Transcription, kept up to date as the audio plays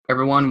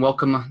everyone.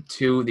 Welcome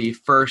to the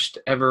first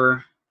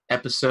ever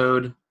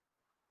episode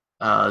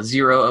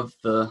 0 of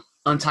the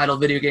Untitled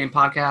Video Game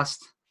Podcast.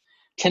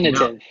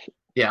 Tentative.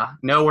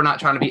 No, we're not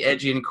trying to be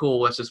edgy and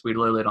cool. It's just we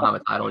literally don't have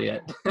a title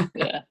yet.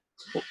 Yeah.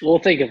 We'll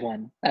think of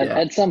one Yeah.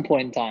 at some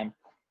point in time.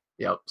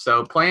 Yep.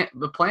 So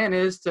the plan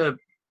is to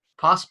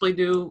possibly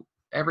do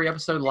every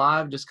episode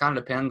live. Just kind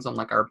of depends on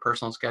like our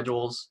personal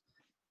schedules,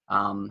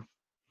 and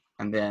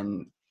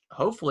then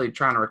hopefully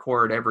trying to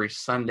record every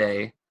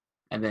Sunday,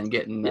 and then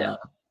getting the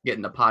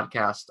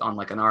podcast on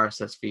like an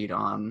RSS feed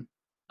on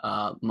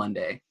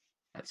Monday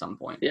at some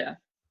point. Yeah, I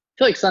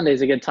feel like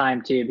Sunday's a good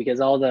time too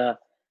because all the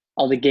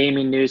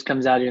gaming news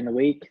comes out during the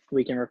week.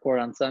 We can record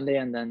on Sunday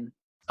and then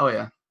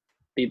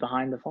be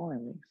behind the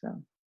following week. So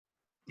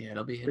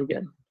it'll be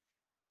good.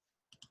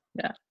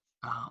 Yeah.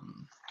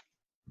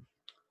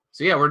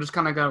 So yeah, we're just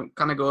kind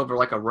of go over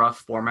like a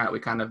rough format we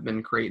kind of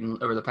been creating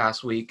over the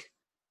past week,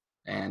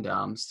 and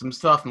some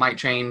stuff might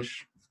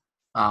change.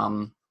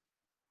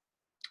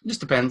 Just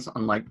depends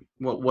on like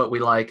what we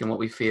like and what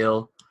we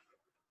feel.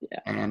 Yeah.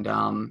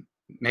 And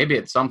maybe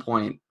at some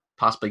point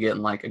possibly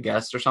getting like a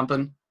guest or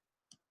something.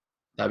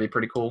 That'd be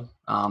pretty cool.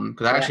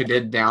 Because I actually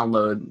did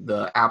download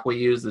the app we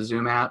use, the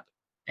Zoom app,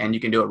 and you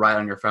can do it right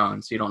on your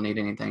phone, so you don't need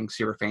anything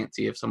super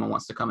fancy if someone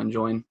wants to come and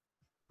join.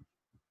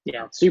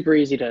 Yeah, it's super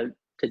easy to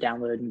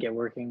download and get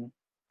working.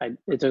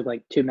 It took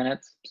like 2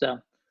 minutes, so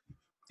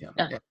yeah,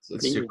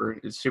 it's super.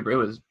 It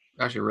was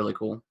actually really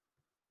cool.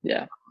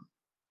 Yeah.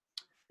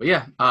 But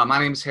yeah, my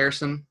name is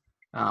Harrison.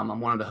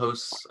 I'm one of the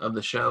hosts of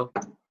the show.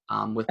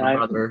 With my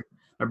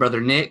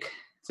brother Nick.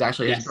 It's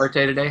actually his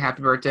birthday today.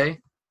 Happy birthday!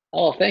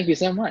 Oh, thank you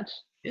so much.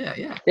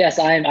 Yeah. Yes,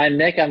 I'm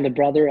Nick. I'm the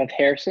brother of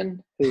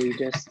Harrison, who you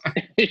just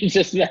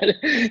just met.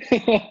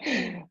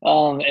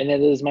 And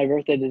it is my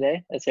birthday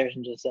today, as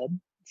Harrison just said.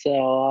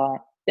 So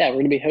we're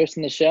gonna be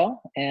hosting the show,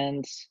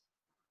 and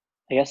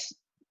I guess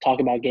talk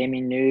about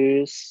gaming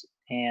news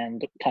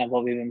and kind of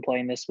what we've been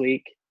playing this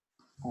week.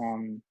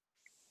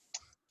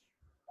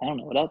 I don't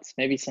know what else.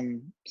 Maybe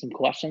some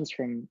questions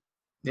from.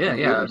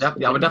 I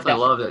would definitely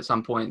love to at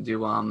some point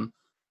do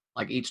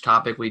like each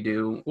topic we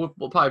do.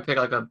 We'll probably pick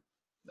like a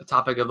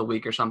topic of the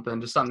week or something,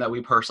 just something that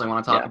we personally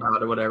want to talk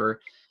about or whatever,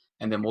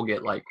 and then we'll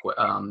get like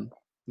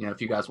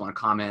if you guys want to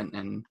comment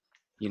and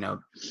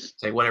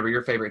say whatever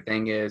your favorite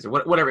thing is or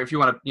whatever, if you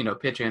want to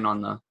pitch in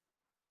on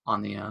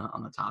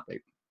the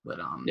topic. But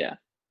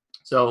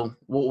so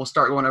we'll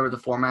start going over the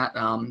format.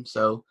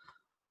 So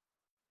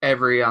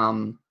every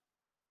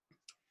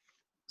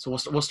So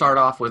we'll start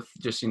off with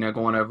just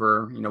going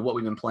over what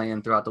we've been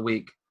playing throughout the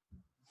week,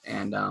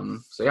 and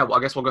I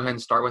guess we'll go ahead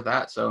and start with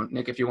that. So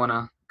Nick, if you want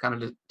to kind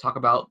of talk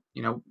about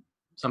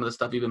some of the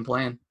stuff you've been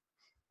playing.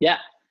 Yeah.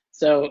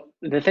 So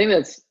the thing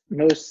that's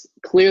most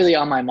clearly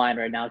on my mind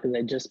right now, because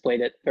I just played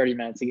it 30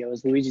 minutes ago,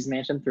 is Luigi's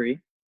Mansion 3.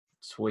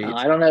 Sweet.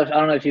 I don't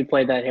know if you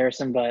played that,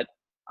 Harrison, but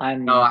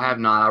No, I have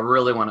not. I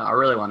really want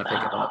to pick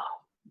it up.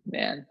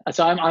 Man,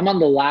 so I'm on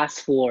the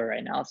last floor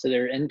right now. So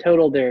in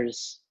total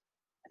there's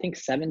I think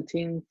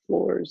 17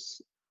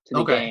 floors to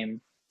the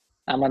game.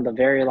 I'm on the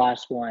very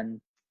last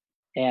one,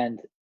 and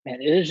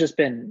man, it has just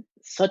been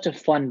such a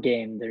fun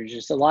game. There's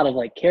just a lot of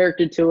like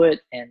character to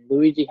it, and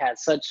Luigi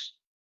has such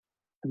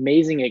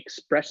amazing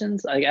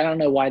expressions. I don't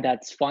know why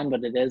that's fun,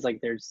 but it is. Like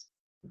there's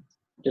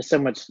just so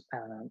much. I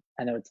don't know.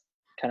 I know it's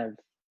kind of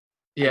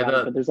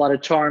but there's a lot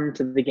of charm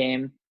to the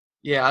game.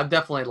 Yeah, I've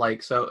definitely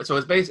like so it's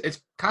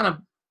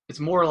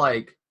more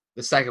like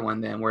the second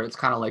one then, where it's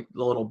kind of like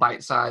the little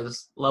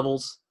bite-sized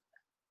levels.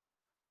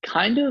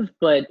 Kind of,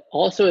 but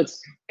also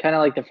it's kind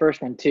of like the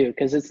first one too,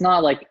 because it's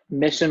not like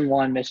mission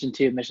 1, mission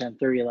 2, mission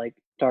 3 like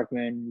Dark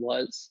Moon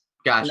was.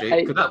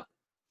 Gotcha.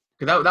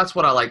 That's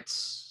what I liked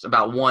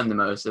about 1 the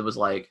most. It was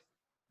like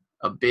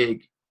a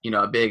big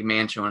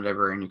mansion or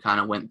whatever, and you kind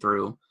of went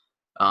through.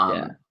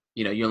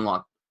 You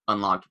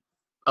unlocked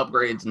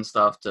upgrades and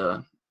stuff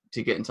to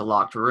get into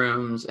locked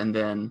rooms, and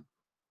then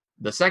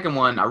the second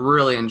one I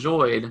really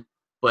enjoyed,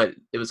 but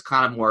it was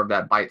kind of more of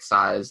that bite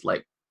size.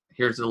 Like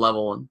here's the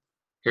level. And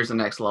here's the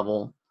next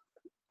level.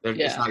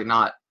 It's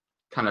not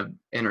kind of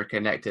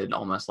interconnected,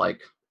 almost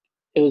like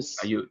it was.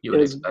 You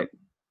would expect.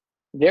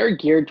 Very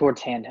geared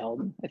towards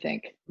handheld, I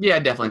think. Yeah,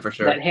 definitely for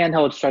sure. That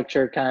handheld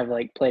structure, kind of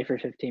like play for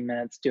 15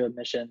 minutes, do a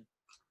mission.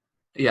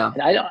 Yeah.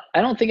 And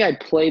I don't think I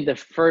played the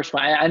first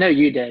one. I know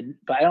you did,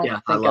 but I don't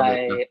think I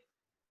loved it.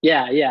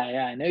 Yeah.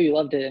 I know you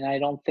loved it, and I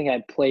don't think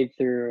I played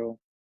through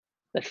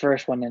the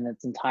first one in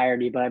its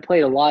entirety, but I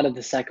played a lot of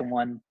the second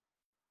one.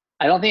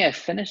 I don't think I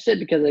finished it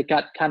because it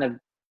got kind of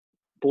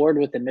bored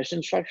with the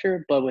mission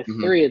structure, but with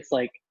 3 it's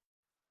like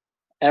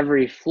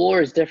every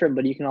floor is different,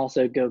 but you can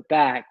also go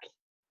back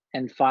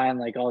and find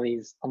like all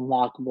these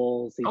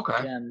unlockables, these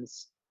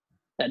gems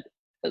that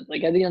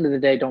like at the end of the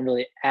day don't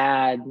really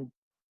add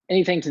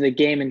anything to the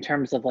game in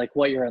terms of like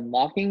what you're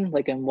unlocking,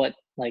 like and what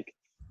like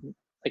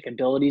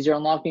abilities you're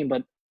unlocking,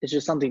 but it's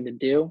just something to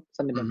do,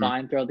 something to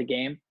find throughout the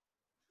game.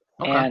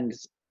 And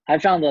I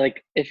found that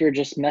like if you're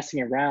just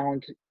messing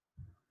around,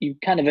 you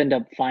kind of end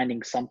up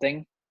finding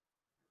something.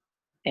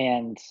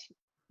 And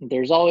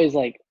there's always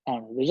like, I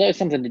don't know, there's always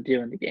something to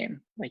do in the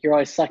game. Like you're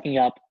always sucking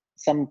up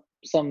something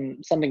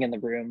in the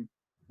room,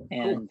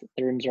 and cool.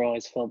 The rooms are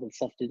always filled with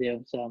stuff to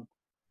do. So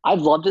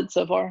I've loved it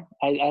so far.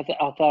 I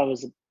thought it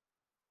was a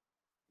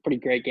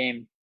pretty great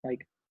game,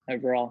 like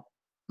overall.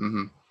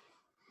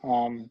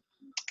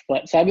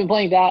 But so I've been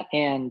playing that,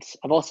 and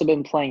I've also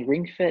been playing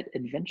Ring Fit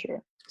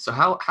Adventure. So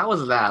how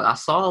was that? I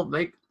saw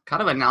they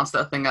kind of announced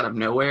that thing out of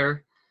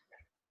nowhere,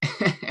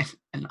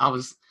 and I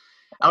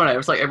don't know.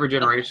 It's like every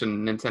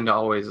generation, Nintendo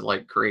always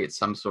like creates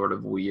some sort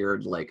of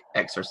weird like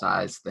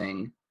exercise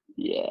thing.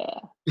 Yeah.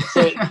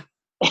 So,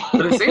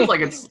 but it seems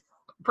like it's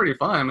pretty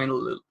fun. I mean,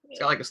 it's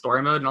got like a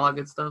story mode and all that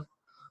good stuff.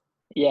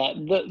 Yeah,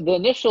 the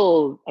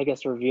initial, I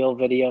guess, reveal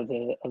video of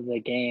the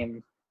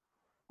game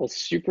was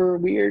super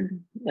weird.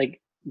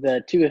 Like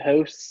the two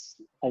hosts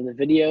of the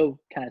video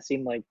kind of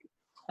seemed like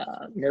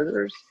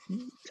murderers,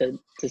 to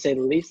say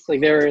the least.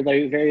 Like they were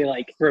like very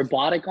like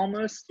robotic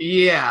almost.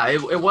 Yeah,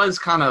 it was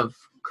kind of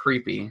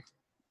creepy.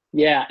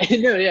 Yeah,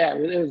 no, yeah,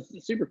 it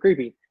was super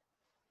creepy.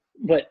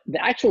 But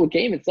the actual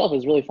game itself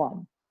is really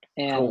fun,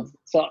 and cool.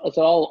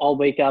 so I'll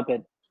wake up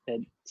at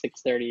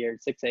 6:30 or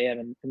 6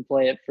 a.m. and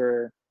play it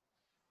for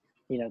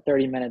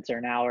 30 minutes or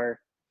an hour,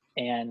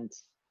 and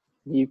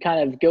you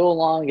kind of go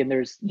along, and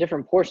there's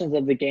different portions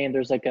of the game.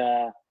 There's like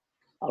a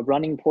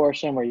running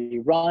portion where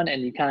you run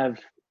and you kind of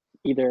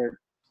either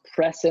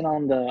press in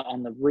on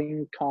the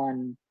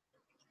Ring-Con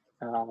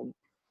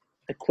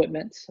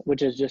equipment,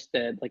 which is just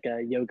like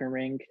a yoga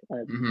ring,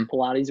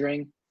 Pilates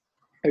ring,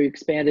 or you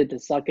expand it to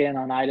suck in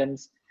on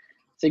items.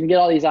 So you can get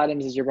all these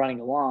items as you're running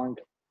along,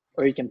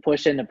 or you can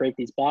push in to break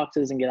these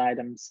boxes and get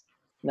items.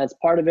 And that's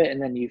part of it.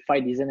 And then you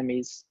fight these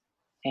enemies,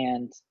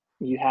 and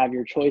you have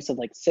your choice of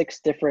like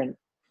 6 different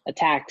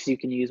attacks you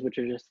can use, which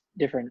are just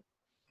different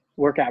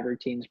workout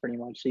routines pretty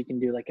much. So you can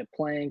do like a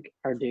plank,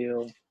 or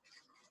do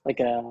like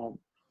a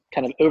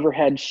kind of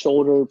overhead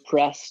shoulder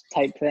press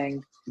type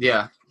thing.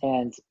 Yeah.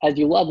 And as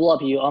you level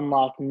up, you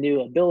unlock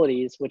new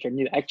abilities, which are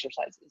new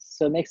exercises.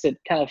 So it makes it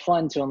kind of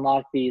fun to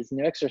unlock these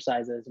new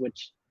exercises,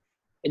 which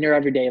in your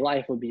everyday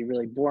life would be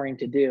really boring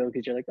to do,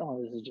 because you're like,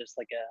 oh, this is just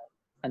like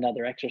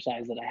another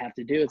exercise that I have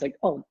to do. It's like,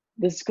 oh,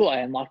 this is cool. I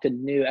unlocked a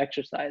new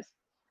exercise.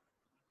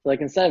 So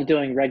like instead of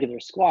doing regular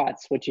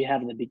squats, which you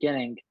have in the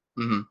beginning,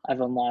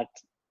 I've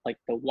unlocked like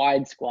the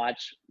wide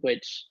squats,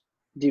 which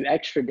do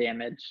extra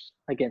damage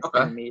against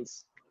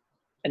enemies,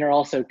 and are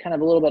also kind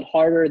of a little bit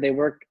harder. They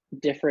work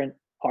different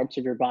parts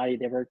of your body.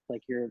 They work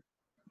like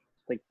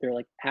they're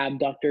like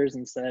abductors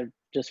instead of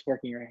just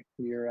working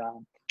your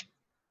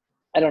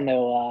I don't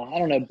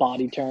know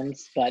body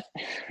terms, but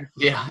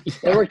yeah.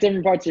 They work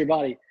different parts of your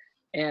body.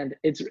 And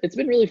it's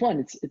been really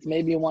fun. It's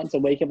made me want to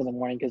wake up in the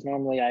morning, because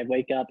normally I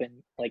wake up and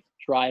like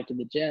drive to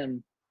the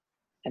gym,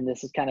 and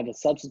this is kind of a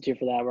substitute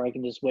for that, where I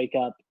can just wake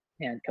up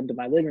and come to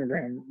my living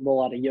room,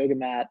 roll out a yoga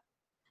mat,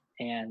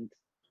 and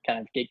kind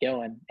of get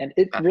going. And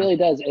it really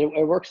does.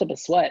 It works up a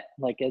sweat.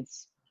 Like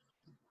it's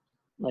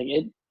like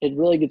it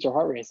really gets your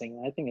heart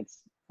racing. I think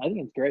it's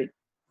great.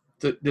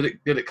 Did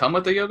it come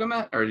with the yoga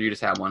mat, or did you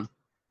just have one?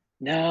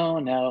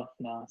 No.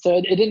 So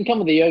it didn't come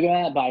with a yoga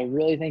mat, but I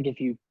really think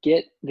if you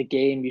get the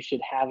game, you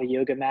should have a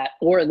yoga mat,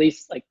 or at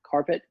least like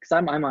carpet, because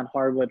I'm on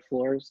hardwood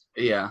floors.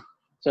 Yeah.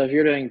 So if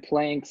you're doing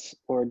planks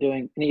or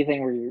doing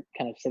anything where you're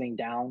kind of sitting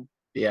down.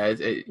 Yeah,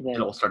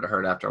 it'll start to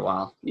hurt after a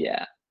while.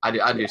 Yeah. I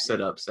do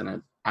sit-ups,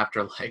 and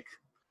after like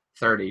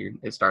 30,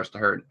 it starts to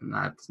hurt, and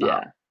that's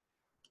not.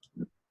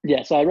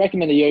 Yeah, so I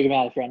recommend a yoga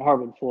mat if you're on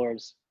hardwood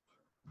floors.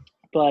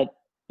 But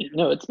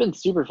it's been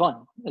super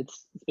fun.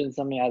 It's been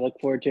something I look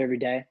forward to every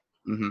day.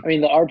 I mean,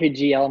 the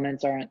RPG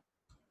elements aren't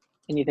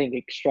anything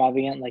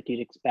extravagant like you'd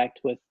expect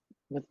with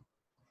like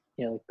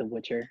The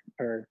Witcher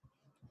or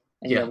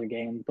any other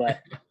game, but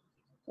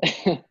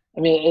I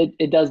mean,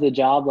 it does the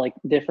job. Like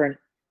different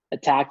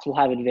attacks will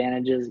have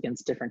advantages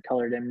against different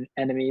colored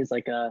enemies.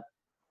 Like a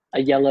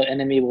yellow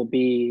enemy will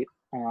be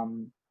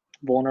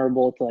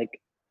vulnerable to like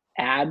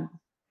ab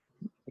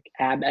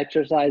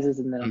exercises,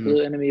 and then a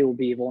blue enemy will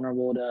be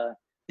vulnerable to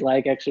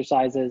leg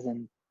exercises.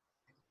 And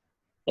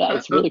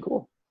it's really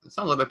cool. It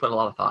sounds like they put a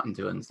lot of thought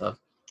into it and stuff.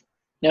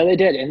 No, they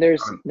did. And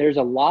there's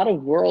a lot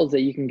of worlds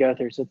that you can go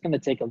through. So it's going to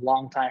take a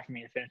long time for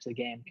me to finish the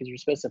game, because you're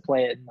supposed to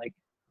play it in like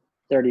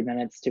 30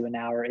 minutes to an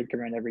hour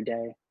increment every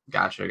day.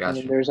 Gotcha. And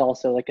then there's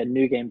also like a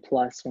new game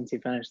plus once you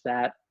finish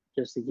that,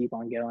 just to keep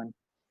on going.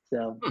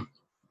 So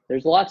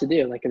there's a lot to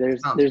do. Like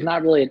there's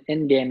not really an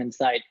end game in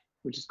sight,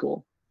 which is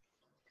cool.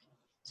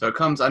 So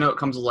I know it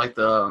comes with like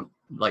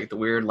the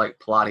weird like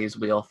Pilates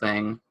wheel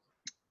thing.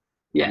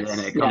 Yes. And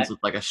then it comes with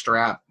like a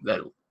strap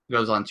that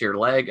goes onto your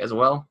leg as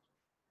well.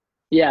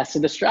 Yeah, so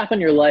the strap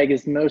on your leg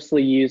is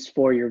mostly used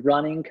for your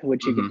running,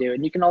 which you can do.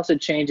 And you can also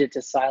change it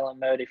to silent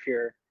mode if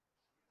you're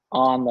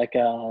on like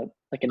an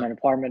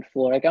apartment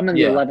floor. Like I'm in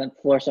the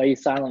 11th floor, so I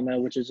use silent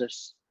mode, which is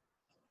just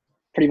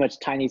pretty much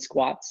tiny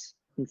squats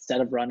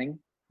instead of running,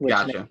 which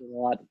makes it a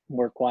lot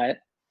more quiet.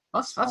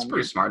 That's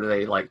pretty smart that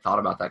they like thought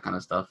about that kind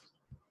of stuff.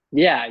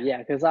 Yeah,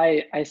 because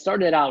I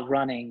started out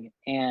running,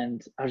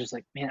 and I was just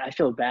like, man, I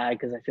feel bad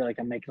because I feel like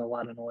I'm making a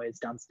lot of noise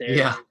downstairs.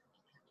 Yeah.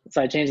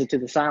 So I changed it to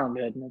the silent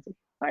mode, and I was like,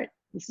 all right,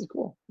 this is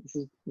cool.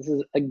 This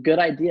is a good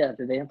idea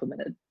that they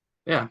implemented.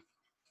 Yeah.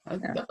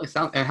 That definitely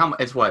sounds. And how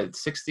much? It's what,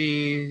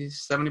 60,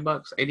 70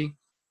 bucks, 80?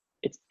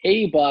 It's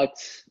 $80.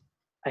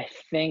 I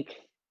think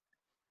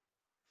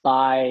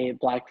by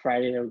Black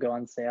Friday it'll go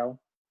on sale.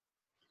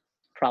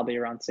 Probably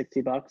around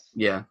 $60.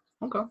 Yeah.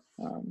 Okay.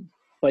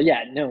 But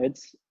yeah, no,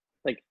 it's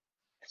like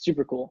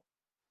super cool.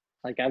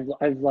 Like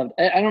I've loved.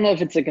 I don't know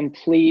if it's a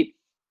complete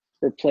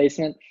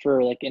replacement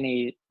for like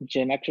any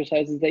gym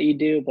exercises that you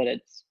do, but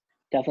it's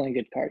definitely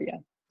good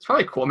cardio. It's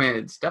probably cool. I mean,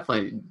 it's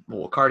definitely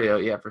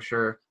cardio, yeah, for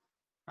sure.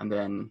 And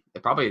then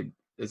it probably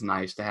is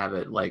nice to have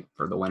it like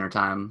for the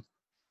wintertime.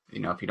 You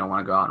know, if you don't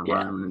want to go out and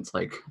run and it's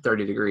like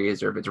 30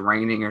 degrees, or if it's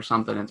raining or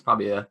something, it's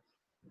probably a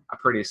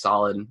pretty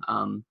solid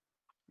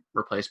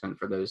replacement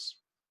for those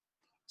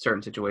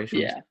certain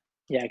situations.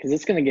 Yeah, because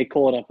it's going to get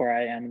cold up where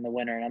I am in the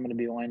winter, and I'm going to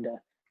be wanting to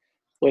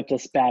whip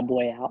this bad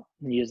boy out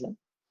and use it.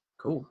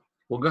 Cool.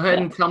 Well, go ahead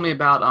and tell me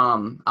about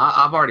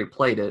I've already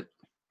played it,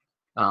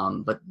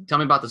 but tell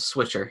me about the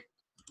Switcher.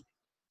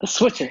 The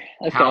Switcher.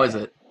 Okay. How is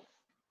it?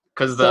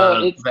 Because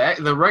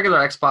the regular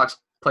Xbox,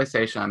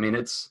 PlayStation, I mean,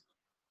 it's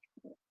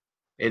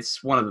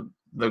one of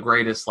the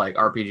greatest like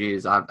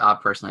RPGs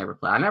I've personally ever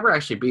played. I never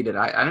actually beat it.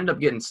 I ended up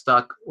getting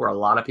stuck where a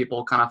lot of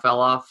people kind of fell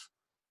off.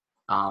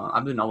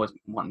 I've been always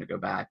wanting to go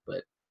back,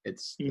 but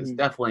it's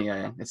definitely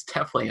a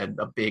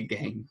big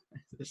game.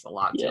 There's a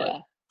lot to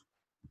it.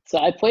 So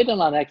I played it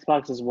on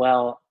Xbox as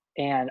well,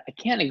 and I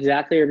can't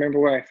exactly remember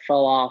where I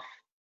fell off,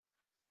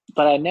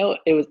 but I know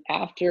it was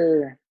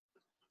after.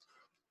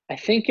 I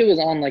think it was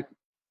on like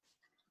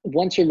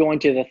once you're going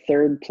to the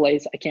third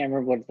place. I can't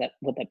remember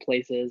what that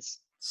place is.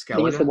 Skellige? I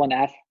think it's the one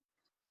after.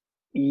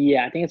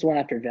 Yeah, I think it's one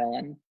after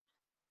Velen.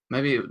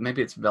 Maybe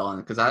it's Velen,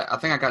 because I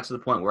think I got to the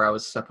point where I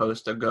was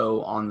supposed to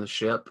go on the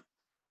ship,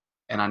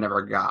 and I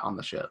never got on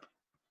the ship.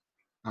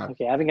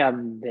 Okay, I haven't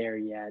gotten there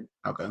yet.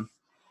 Okay.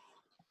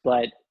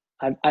 But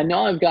I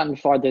know I've gotten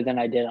farther than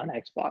I did on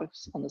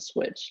Xbox on the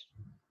Switch,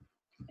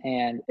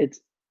 and it's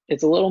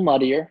a little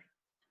muddier.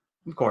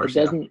 Of course. It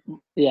doesn't.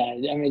 Yeah,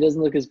 I mean, it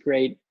doesn't look as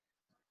great,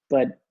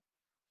 but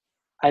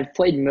I've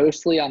played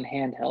mostly on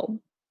handheld.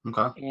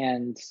 Okay.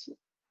 And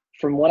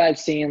from what I've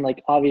seen,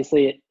 like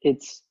obviously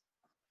it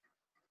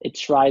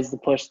tries to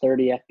push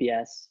 30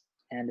 FPS,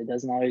 and it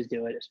doesn't always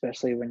do it,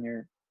 especially when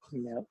you're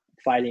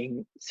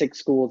fighting 6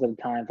 schools at a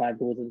time, 5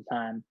 schools at a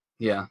time.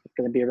 Yeah. It's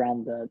going to be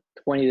around the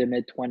 20 to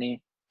mid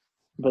 20,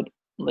 but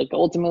like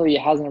ultimately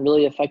it hasn't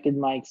really affected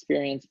my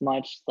experience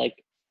much. Like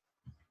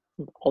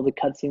all the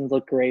cutscenes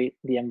look great,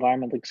 the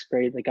environment looks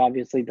great. Like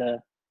obviously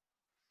the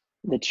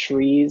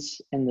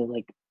trees and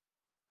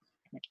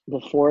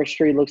the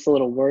forestry looks a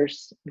little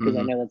worse because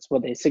I know that's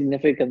what they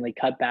significantly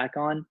cut back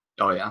on.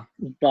 Oh yeah.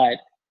 But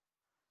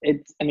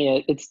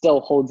it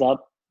still holds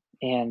up,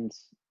 and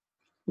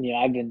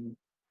I've been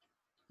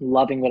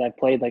loving what I've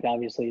played. Like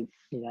obviously,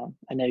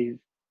 I know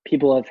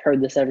people have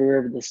heard this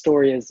everywhere, but the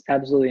story is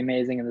absolutely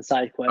amazing, and the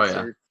side quests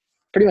are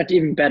pretty much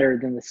even better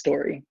than the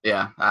story.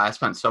 Yeah, I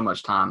spent so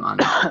much time on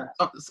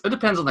it. It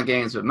depends on the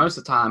games, but most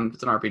of the time, if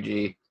it's an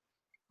RPG,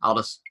 I'll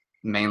just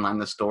mainline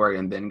the story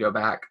and then go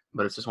back.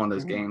 But it's just one of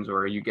those games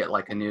where you get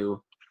like a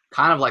new,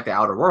 kind of like the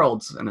Outer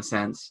Worlds in a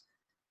sense,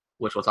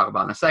 which we'll talk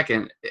about in a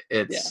second.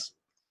 It's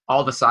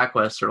all the side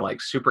quests are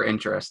like super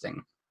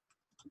interesting.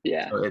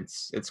 Yeah. So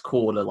it's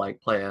cool to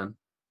like play a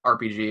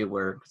RPG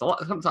where a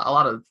lot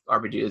of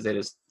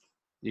RPGs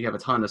you have a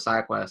ton of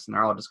side quests and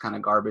they're all just kind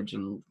of garbage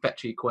and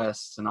fetchy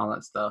quests and all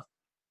that stuff.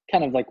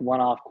 Kind of like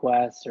one-off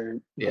quests or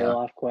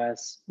blow-off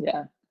quests.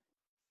 Yeah.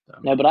 So.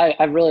 No, but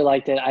I really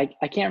liked it. I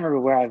can't remember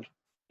where I've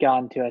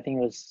gotten to. I think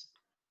it was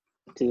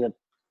to the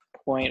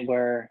point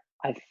where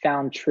I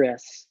found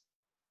Triss.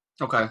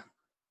 Okay.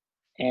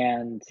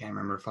 And can't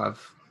remember if I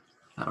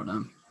don't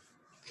know.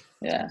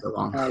 Yeah. So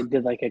I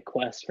did like a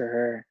quest for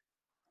her.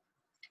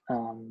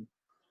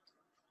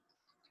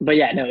 But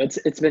yeah, no,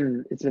 it's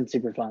been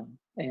super fun.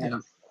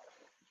 And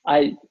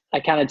I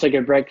kind of took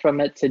a break from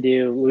it to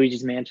do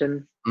Luigi's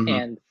Mansion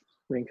and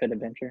Ring Fit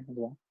Adventure as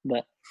well.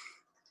 But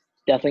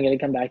definitely going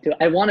to come back to it.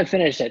 I want to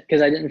finish it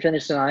because I didn't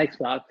finish it on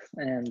Xbox,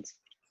 and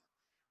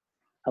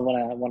I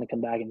want to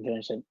come back and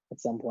finish it at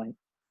some point.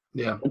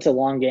 Yeah. It's a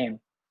long game.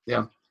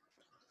 Yeah.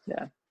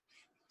 Yeah.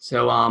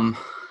 So I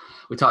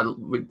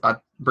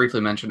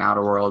briefly mentioned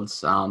Outer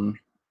Worlds.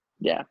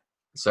 Yeah.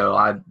 So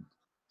I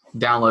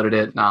downloaded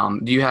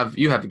it. You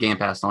have the Game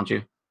Pass, don't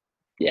you?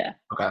 Yeah.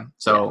 Okay.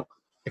 So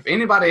if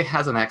anybody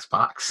has an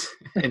Xbox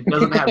and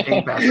doesn't have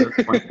Game Pass at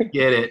this point,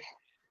 get it.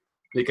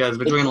 Because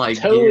between like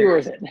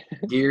totally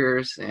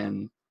Gears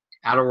and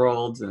Outer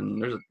Worlds,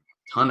 and there's a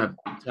ton of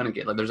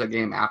games. Like there's a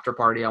game After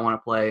Party I want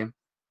to play.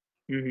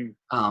 I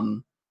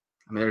mean,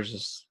 there's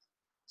just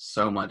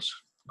so much,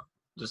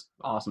 just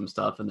awesome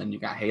stuff. And then you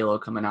got Halo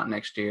coming out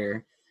next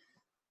year.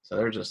 So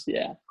there's just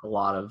a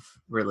lot of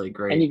really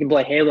great. And you can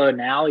play Halo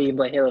now. You can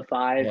play Halo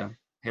 5. Yeah,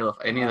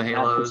 any of the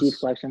Halos. Chief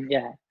Collection.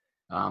 Yeah.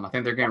 I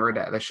think they're getting rid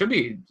of that. They should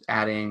be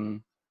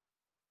adding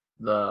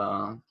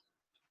the.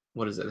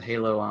 What is it?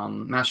 Halo,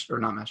 not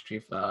Master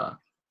Chief.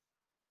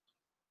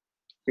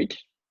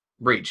 Reach.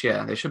 Reach,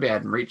 yeah, they should be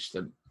adding Reach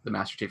to the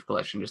Master Chief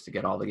Collection just to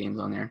get all the games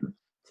on there.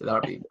 So that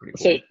would be pretty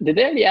cool. So did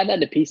they already add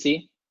that to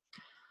PC?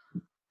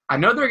 I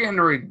know they're going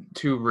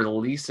to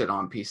release it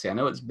on PC. I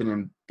know it's been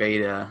in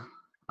beta.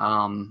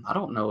 I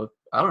don't know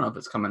if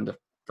it's coming to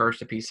first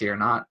to PC or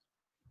not.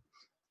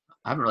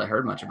 I haven't really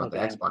heard much about the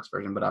Xbox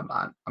version, but I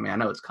mean I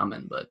know it's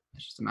coming, but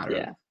it's just a matter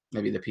of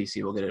maybe the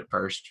PC will get it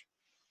first.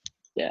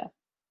 Yeah.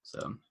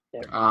 So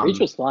Reach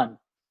was fun.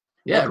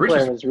 Yeah, Reach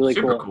was really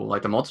super cool.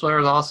 Like the multiplayer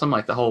was awesome.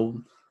 Like the whole,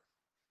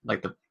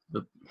 like the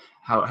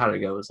how did it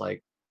go? It was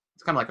like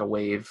it's kind of like a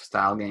wave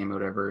style game or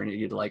whatever, and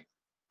you'd like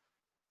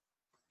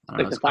I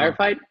don't know, the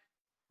firefight.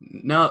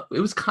 No, it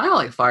was kind of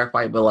like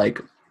firefight, but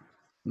like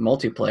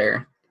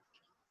multiplayer.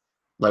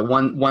 Like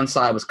one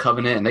side was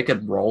Covenant, and they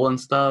could roll and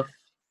stuff.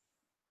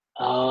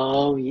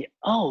 Oh yeah.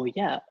 Oh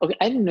yeah. Okay,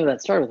 I didn't know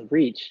that started with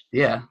Reach.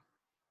 Yeah.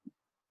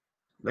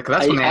 Like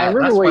that's when I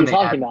remember what you're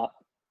talking about.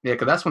 Yeah,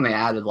 because that's when they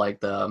added like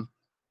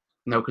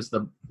because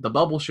the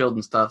bubble shield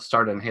and stuff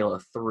started in Halo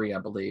 3, I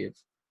believe.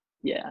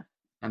 Yeah.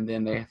 And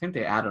then I think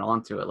they added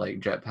on to it like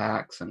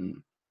jetpacks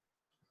and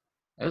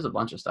it was a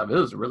bunch of stuff. It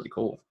was really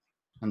cool.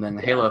 And then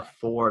Halo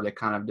 4, they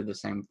kind of did the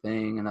same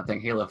thing. And I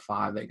think Halo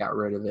 5, they got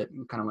rid of it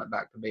and kind of went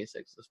back to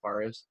basics as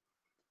far as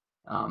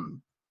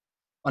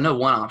I know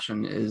one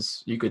option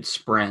is you could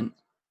sprint.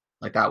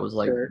 Like that was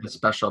like the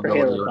special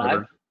ability or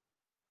whatever. 5?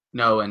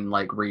 No, and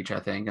like Reach, I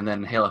think. And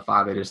then Halo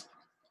 5, they just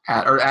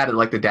added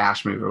like the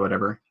dash move or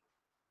whatever.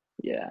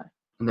 Yeah.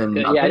 And then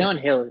I know in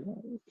Halo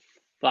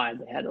 5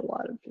 they had a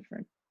lot of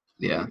different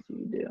things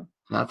you do.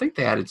 And I think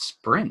they added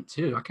sprint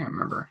too. I can't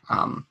remember.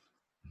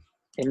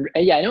 And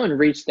I know in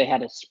Reach they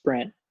had a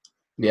sprint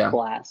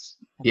class.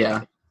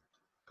 Yeah.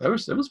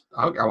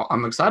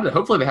 I'm excited.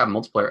 Hopefully they have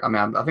multiplayer. I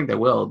mean, I think they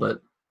will,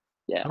 but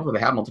hopefully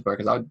they have multiplayer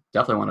because I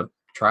definitely want to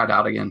try it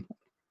out again.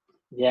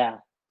 Yeah,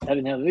 that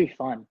would be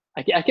fun.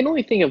 I can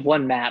only think of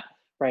one map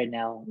right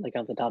now, like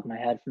off the top of my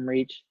head from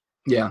Reach.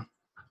 Yeah.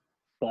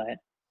 But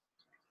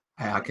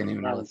I can't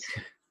even really.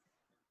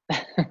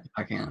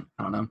 I can't.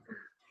 I don't know.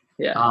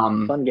 Yeah.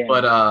 Fun game.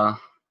 But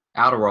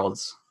Outer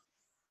Worlds.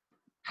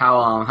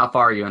 How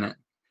far are you in it?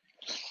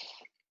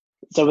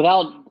 So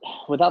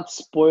without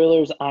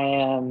spoilers, I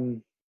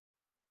am.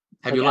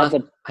 Have you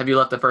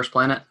left the first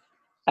planet?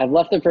 I've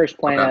left the first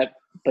planet,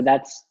 but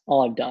that's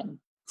all I've done.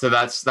 So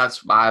that's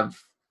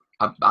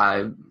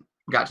I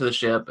got to the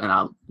ship and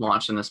I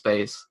launched into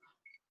space,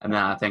 and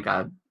then I think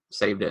I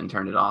saved it and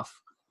turned it off.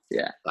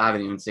 Yeah. I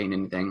haven't even seen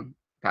anything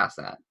past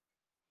that.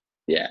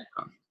 Yeah.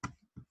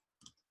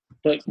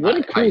 But what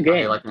a cool game. Are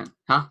you liking it?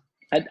 Huh?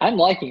 I'm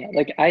liking it.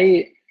 Like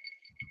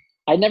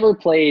I never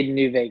played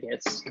New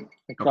Vegas.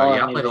 I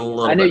played a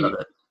little bit of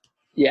it.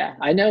 Yeah,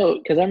 I know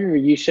because I remember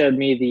you showed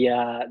me the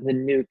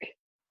nuke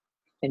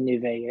in New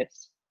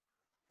Vegas.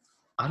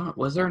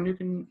 Was there a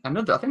nuke in?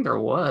 I think there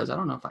was. I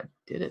don't know if I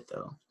did it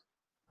though.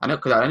 I know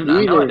because I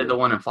did the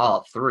one in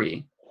Fallout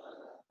 3.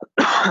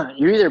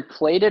 You either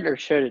played it or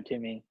showed it to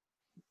me,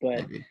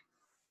 but maybe.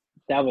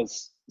 That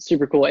was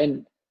super cool.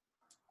 And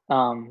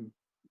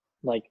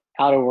like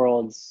Outer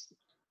Worlds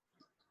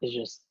is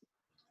just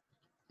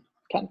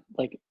kind of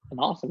like an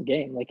awesome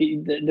game. Like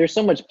there's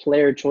so much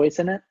player choice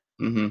in it,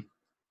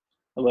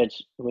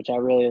 which I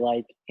really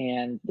like.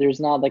 And there's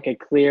not like a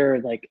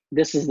clear like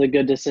this is the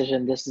good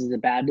decision, this is the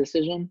bad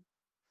decision.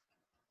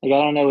 Like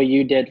I don't know what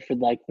you did for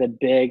like the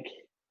big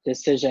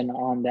decision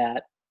on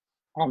that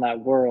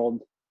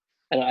world.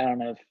 I don't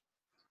know if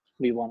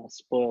we want to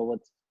spoil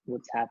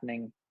what's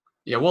happening.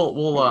 Yeah,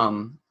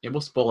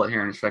 we'll spoil it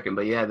here in a second.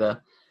 But yeah,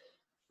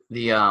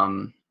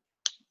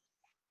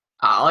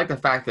 I like the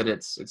fact that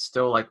it's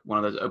still like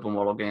one of those open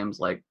world games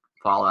like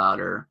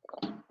Fallout or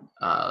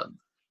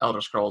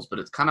Elder Scrolls, but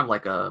it's kind of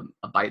like a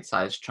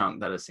bite-sized chunk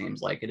that it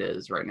seems like it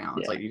is right now.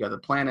 It's like you got the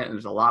planet and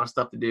there's a lot of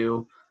stuff to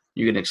do.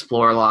 You can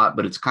explore a lot,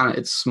 but it's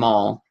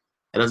small.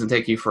 It doesn't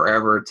take you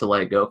forever to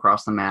like go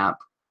across the map.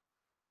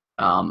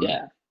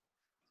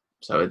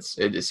 So it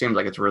seems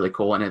like it's really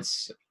cool, and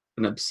it's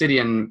an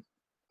Obsidian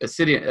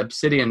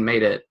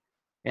made it,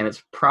 and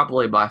it's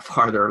probably by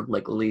far their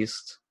like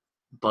least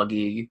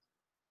buggy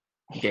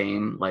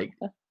game. Like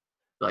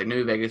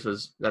New Vegas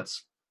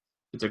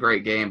it's a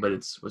great game, but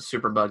was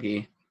super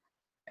buggy.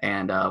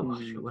 And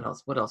what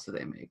else did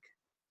they make?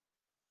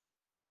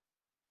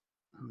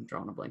 I'm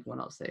drawing a blank. What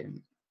else they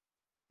made?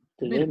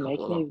 They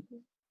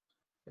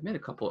made a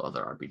couple of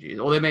other RPGs.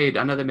 Well,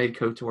 I know they made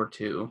KOTOR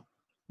 2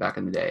 back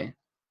in the day.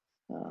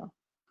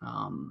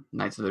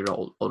 Knights of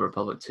the Old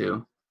Republic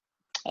 2.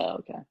 Oh,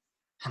 okay.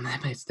 And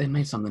they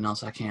made something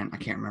else. I can't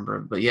remember.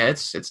 But yeah,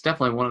 it's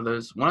definitely one of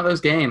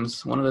those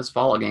games, one of those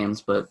Fallout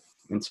games, but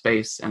in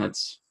space, and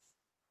it's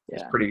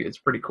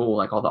pretty cool.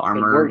 Like all the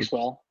armor. It works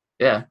well.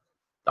 Yeah,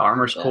 the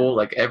armor's cool.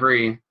 Like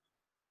every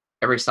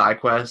side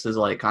quest is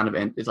like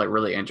it's like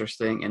really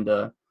interesting, and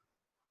the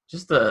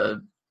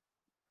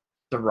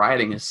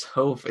writing is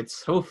so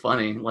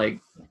funny. Like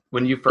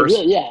when you first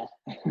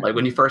like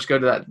when you first go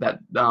to that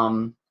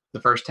the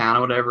first town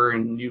or whatever,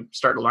 and you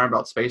start to learn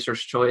about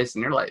Spacer's Choice,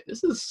 and you're like,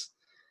 this is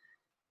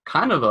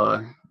kind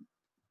of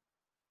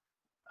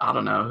I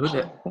don't know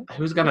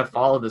who's gonna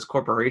follow this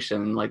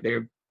corporation. Like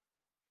they're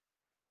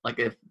like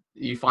if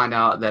you find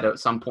out that at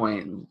some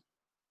point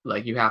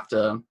like you have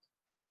to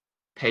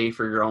pay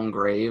for your own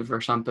grave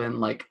or something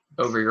like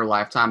over your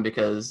lifetime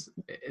because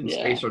in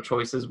Spatial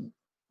Choices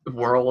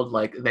world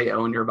like they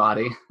own your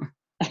body.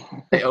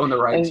 They own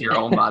the right to your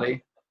own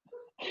body.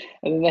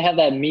 And then they have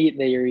that meat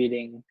that you're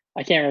eating.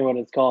 I can't remember what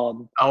it's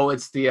called. Oh,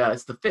 it's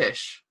the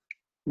fish.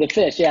 The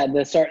fish, yeah.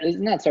 It's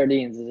not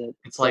sardines, is it?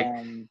 It's like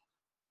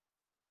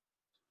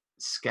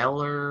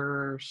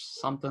Skeller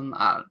something.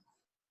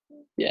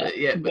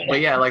 Yeah. But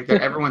yeah, like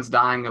everyone's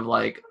dying of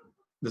like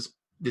this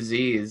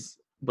disease,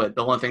 but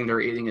the only thing they're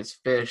eating is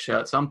fish.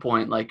 At some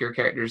point, like your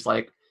character's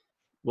like,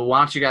 well, why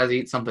don't you guys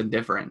eat something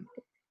different?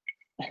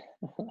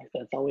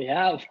 That's all we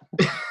have.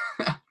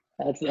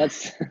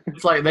 That's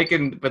It's like they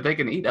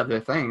can eat other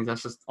things.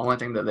 That's just the only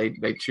thing that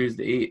they choose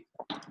to eat.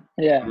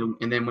 Yeah.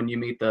 And then when you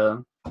meet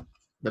the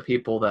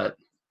people that,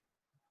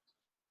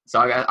 so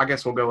I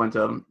guess we'll go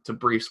into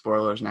brief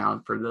spoilers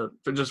now for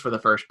the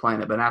first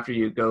planet. But after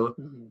you go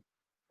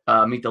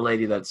meet the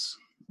lady that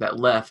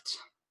left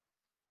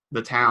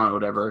the town or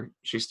whatever,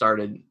 she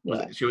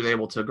was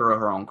able to grow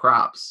her own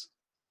crops.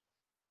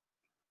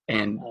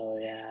 And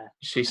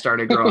she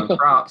started growing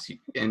crops,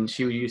 and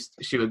she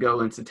would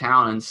go into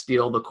town and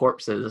steal the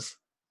corpses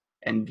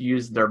and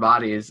use their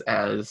bodies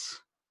as,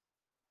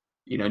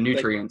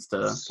 nutrients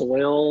like to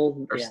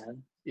soil.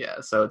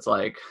 So it's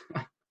like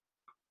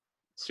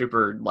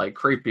super like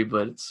creepy,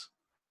 but it's,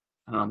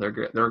 I don't know,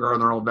 they're growing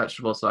their own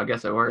vegetables, so I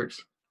guess it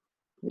works.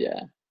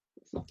 Yeah.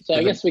 So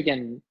I guess we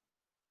can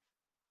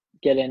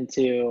get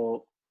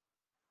into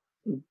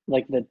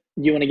like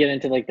you want to get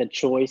into like the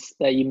choice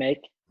that you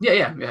make?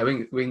 Yeah.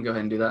 We can go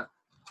ahead and do that.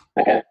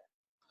 Okay.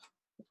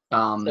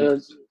 So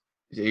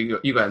you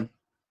go ahead.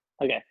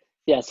 Okay.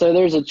 Yeah. So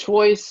there's a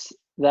choice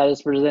that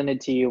is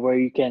presented to you where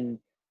you can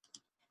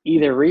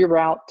either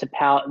reroute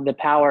the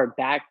power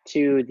back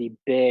to the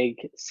big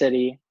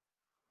city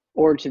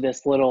or to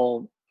this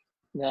little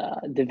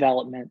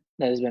development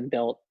that has been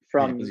built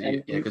from.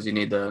 Because you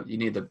need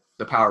the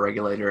power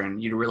regulator,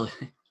 and you really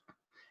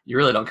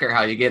don't care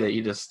how you get it.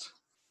 You just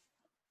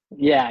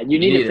you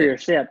need it for your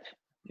ship.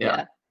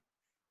 Yeah.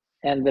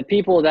 And the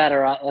people that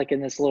are like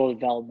in this little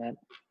development,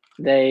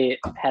 they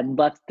had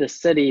left the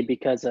city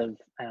because of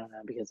I don't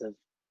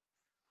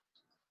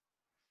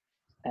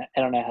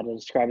know how to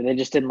describe it. They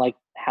just didn't like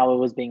how it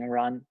was being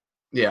run.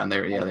 Yeah, and they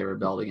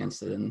rebelled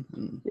against it and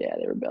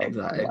they rebelled.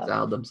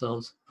 Exiled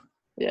themselves.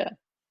 Yeah.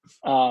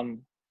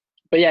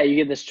 But yeah, you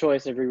get this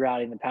choice of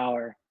rerouting the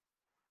power.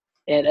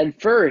 And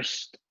at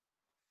first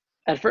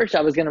I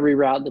was going to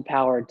reroute the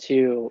power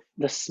to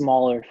the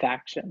smaller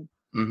faction.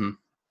 Mm-hmm.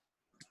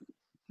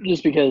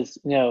 Just because,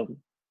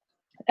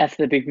 F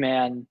the big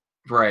man.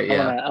 Right,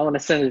 yeah. I want to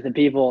send it to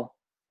people.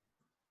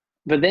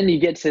 But then you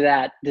get to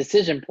that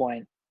decision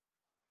point,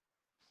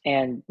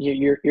 and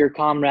your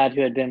comrade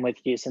who had been with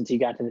you since you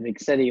got to the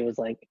big city was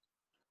like,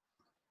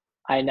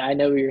 I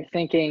know what you're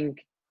thinking,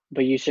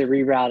 but you should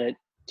reroute it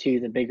to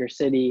the bigger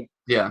city.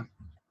 Yeah.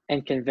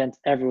 And convince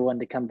everyone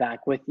to come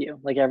back with you,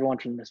 like everyone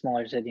from the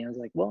smaller city. And I was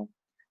like, well,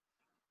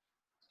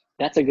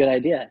 that's a good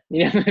idea.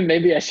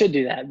 Maybe I should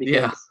do that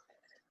because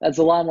that's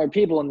a lot more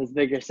people in this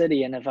bigger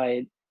city. And if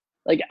I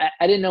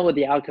didn't know what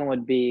the outcome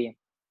would be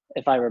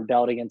if I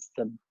rebelled against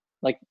the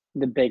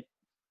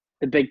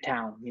big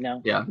town,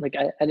 Yeah. Like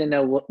I didn't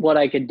know what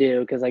I could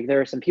do because like there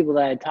were some people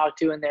that I talked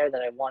to in there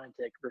that I wanted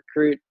to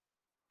recruit,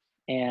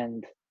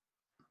 and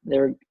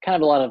there were kind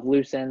of a lot of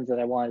loose ends that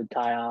I wanted to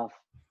tie off.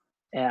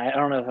 And I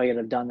don't know if I could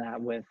have done that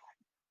with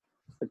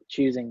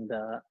choosing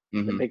the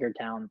bigger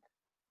town.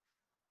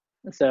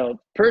 So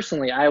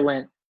personally, I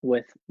went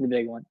with the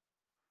big one.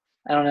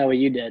 I don't know what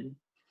you did.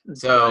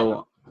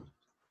 So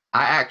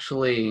I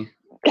actually,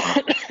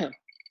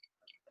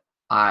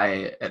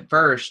 at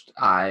first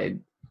I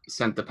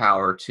sent the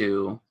power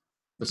to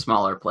the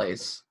smaller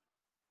place,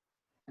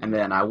 and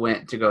then I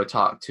went to go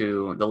talk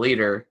to the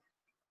leader,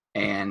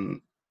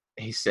 and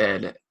he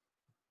said,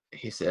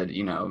 he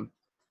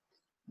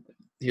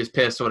was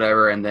pissed or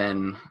whatever, and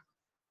then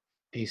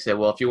he said,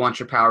 well, if you want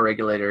your power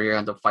regulator, you're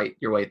going to have to fight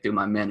your way through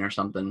my men or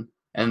something.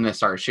 And then they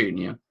started shooting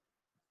you.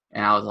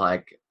 And I was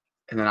like,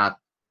 and then I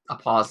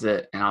paused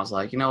it, and I was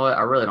like, you know what?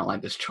 I really don't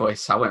like this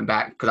choice. I went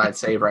back because I had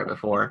saved right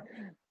before.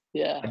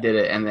 Yeah. I did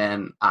it, and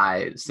then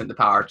I sent the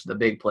power to the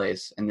big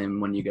place. And then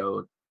when you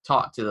go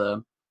talk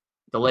to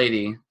the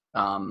lady,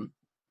 the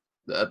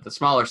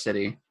smaller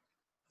city,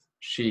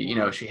 she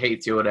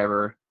hates you,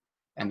 whatever.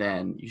 And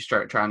then you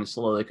start trying to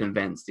slowly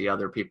convince the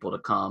other people to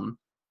come.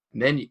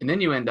 And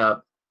then you end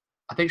up,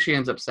 I think she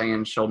ends up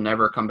saying she'll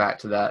never come back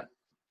to that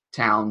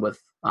town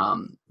with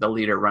the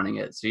leader running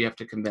it. So you have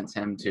to convince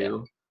him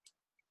to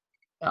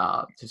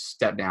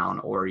step down,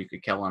 or you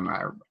could kill him,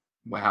 or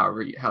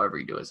however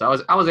you do it. So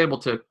I was able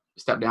to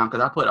step down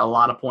because I put a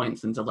lot of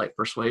points into like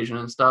persuasion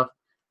and stuff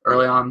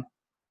early on.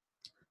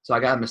 So I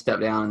got him to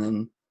step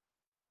down,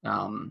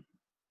 and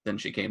then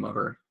she came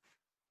over,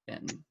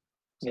 and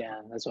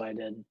yeah, that's what I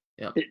did.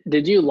 Yeah.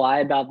 Did you lie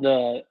about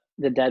the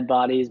dead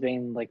bodies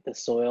being like the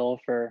soil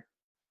for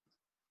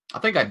I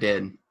think I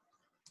did.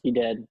 You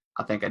did.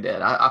 I think I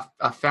did. I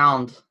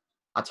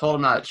told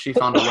him that she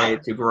found a way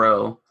to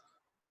grow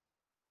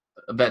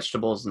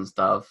vegetables and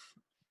stuff.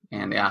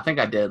 And yeah, I think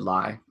I did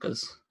lie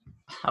because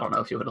I don't know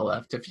if you would have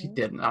left. If you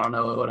didn't, I don't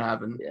know what would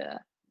happen. Yeah.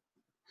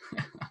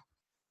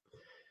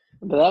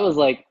 But that was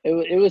like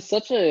it was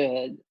such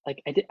a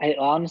like I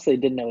honestly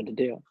didn't know what to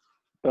do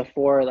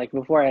before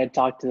I had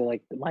talked to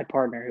like my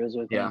partner who was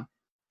with me. Yeah.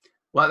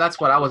 Well, that's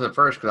what I was at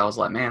first because I was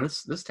like, man,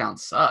 this town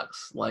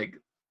sucks. Like,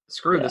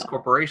 screw this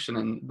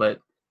corporation. But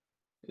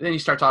then you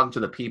start talking to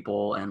the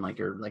people and like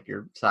your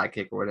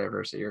sidekick or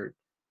whatever. So you're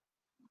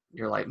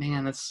like,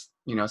 man, it's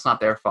not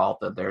their fault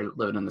that they're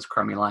living in this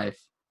crummy life.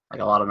 Like,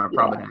 a lot of them are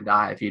probably gonna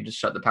die if you just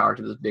shut the power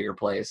to this bigger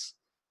place.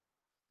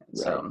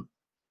 Right. So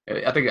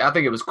I think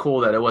it was cool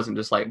that it wasn't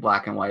just like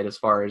black and white as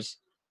far as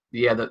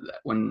that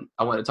when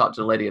I went to talk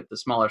to the lady at the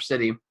smaller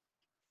city,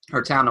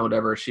 her town or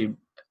whatever, she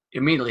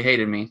immediately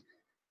hated me.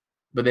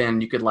 But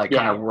then you could like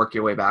kind of work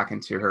your way back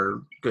into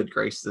her good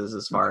graces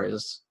as far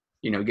as,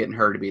 getting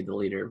her to be the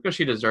leader because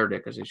she deserved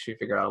it because she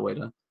figured out a way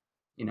to,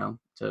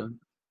 to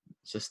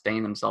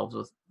sustain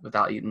themselves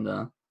without eating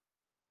the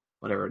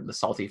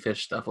salty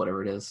fish stuff,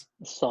 whatever it is.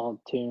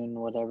 Saltoon,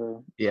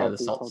 whatever. Yeah, the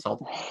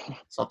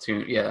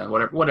saltoon. Yeah,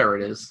 whatever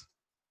it is.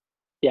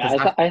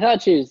 Yeah, I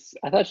thought she was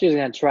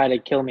gonna try to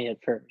kill me at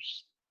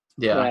first.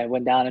 Yeah. When I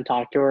went down and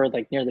talked to her,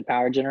 like near the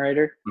power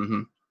generator.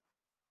 Mm-hmm.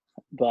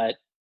 But.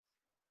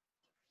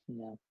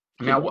 Yeah.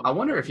 I mean, I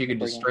wonder if you could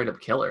just straight up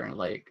kill her.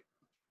 Like,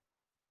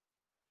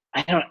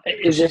 I don't know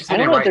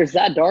if there's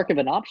that dark of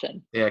an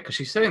option. Yeah, because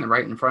she's sitting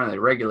right in front of the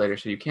regulator,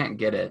 so you can't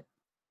get it.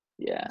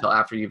 Yeah. Until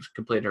after you've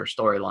completed her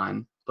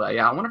storyline. But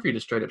yeah, I wonder if you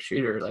just straight up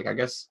shoot her. Like, I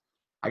guess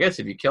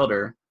if you killed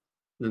her,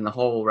 then the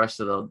whole rest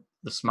of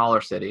the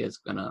smaller city is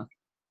gonna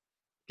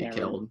get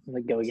killed.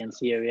 Like go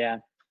against you, yeah.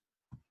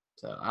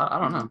 So I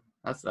don't know.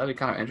 That'd be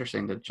kind of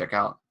interesting to check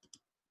out.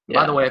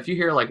 Yeah. By the way, if you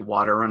hear like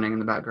water running in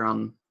the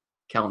background,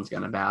 Kellen's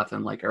got a bath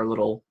and like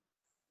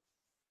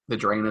the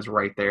drain is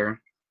right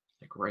there,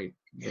 like right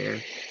there.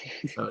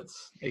 So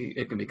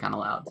it can be kind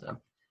of loud. So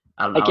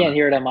I can't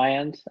hear it on my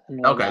end.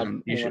 Okay,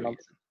 then you should.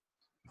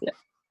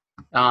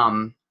 Yeah.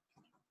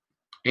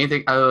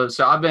 Anything?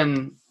 So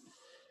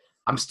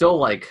I'm still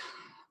like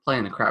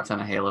playing the crap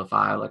ton of Halo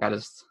 5. Like I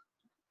don't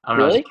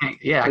know. Really?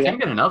 I can't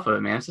get enough of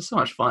it, man. It's just so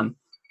much fun.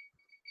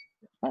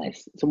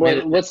 Nice. So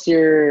what's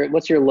your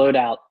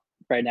loadout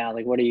right now?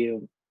 Like what do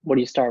you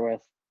start with?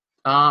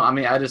 I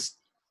mean,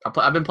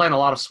 I've been playing a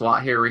lot of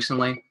SWAT here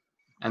recently,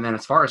 and then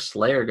as far as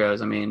Slayer goes,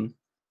 I mean,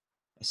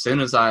 as soon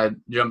as I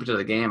jump into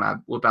the game, I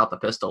whip out the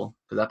pistol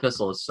because that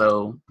pistol is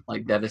so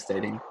like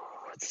devastating.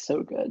 It's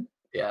so good.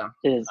 Yeah,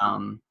 it is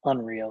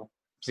unreal.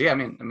 So yeah, I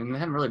mean, they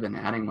haven't really been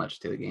adding much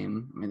to the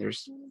game. I mean,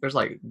 there's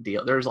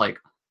like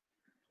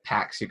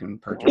packs you can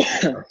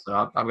purchase.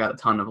 So I've got a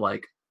ton of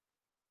like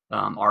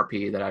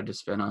RP that I just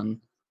spent on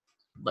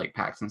like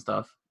packs and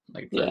stuff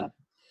like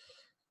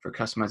for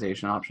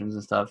customization options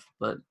and stuff,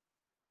 but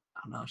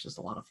I don't know, it's just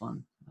a lot of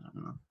fun. I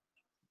don't know.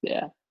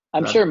 Yeah.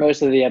 I'm sure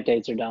most of the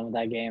updates are done with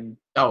that game.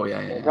 Oh yeah.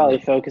 They're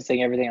probably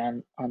focusing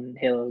everything on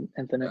Halo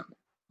Infinite.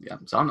 Yeah.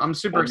 So I'm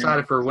super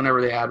excited for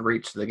whenever they add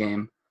Reach to the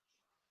game.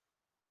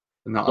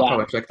 And I'll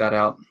probably check that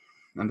out.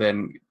 And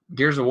then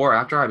Gears of War,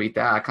 after I beat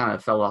that, I kind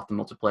of fell off the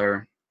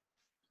multiplayer.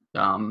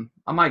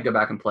 I might go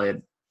back and play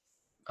it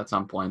at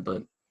some point,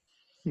 but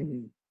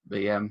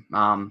yeah,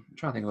 I'm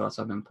trying to think of what else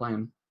I've been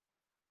playing.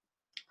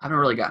 I haven't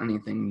really got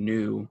anything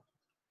new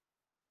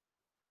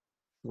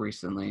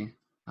recently.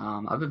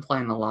 I've been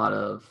playing a lot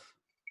of.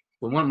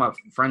 When one of my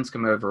friends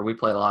come over, we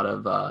play a lot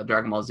of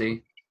Dragon Ball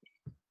Z.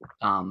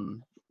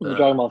 Dragon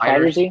Ball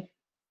FighterZ?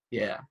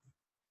 Yeah.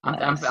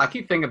 Nice. I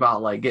keep thinking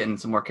about like getting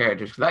some more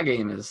characters because that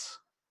game is,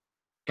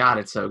 God,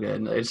 it's so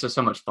good. It's just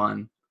so much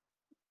fun.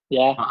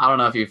 Yeah. I don't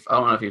know if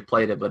you've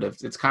played it, but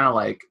it's kind of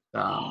like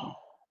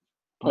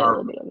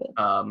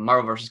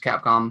Marvel versus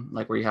Capcom,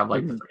 like where you have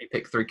like you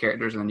pick 3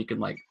 characters and then you can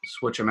like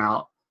switch them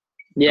out.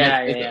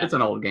 Yeah, it's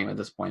an old game at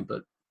this point,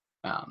 but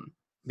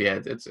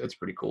it's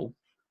pretty cool.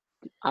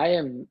 I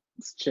am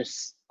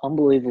just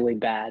unbelievably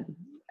bad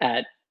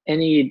at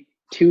any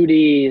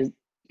 2D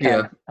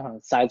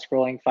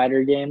side-scrolling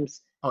fighter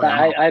games. Oh,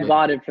 yeah, I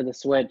bought it for the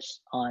Switch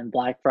on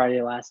Black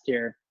Friday last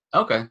year.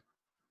 Okay.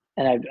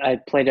 And I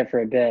played it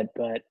for a bit,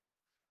 but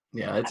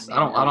yeah, I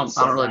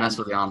don't really mess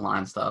with the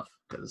online stuff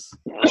because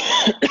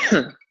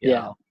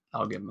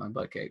I'll get my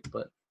butt kicked.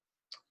 But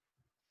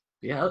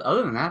yeah,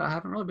 other than that, I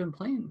haven't really been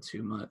playing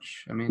too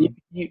much. I mean,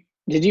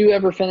 did you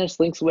ever finish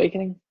Link's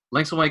Awakening?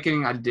 Link's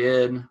Awakening, I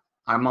did.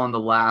 I'm on the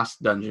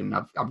last dungeon.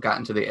 I've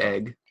gotten to the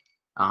egg.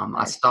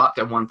 I stopped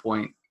at one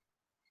point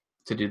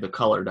to do the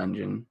color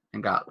dungeon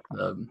and got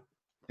I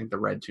think the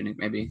red tunic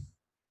maybe.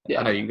 Yeah.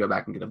 I know you can go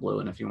back and get a blue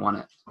one if you want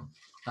it.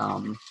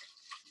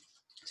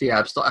 So yeah,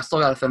 I still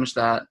got to finish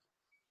that,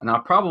 and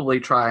I'll probably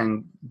try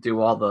and do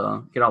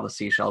get all the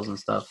seashells and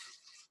stuff.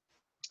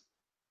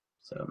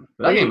 So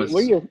that game was.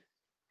 What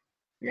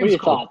are your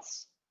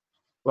thoughts?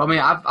 Well, I mean,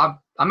 I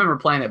remember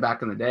playing it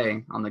back in the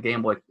day on the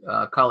Game Boy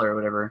Color or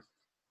whatever.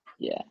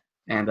 Yeah.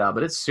 And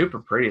but it's super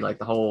pretty. Like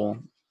the whole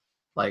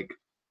like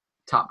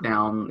top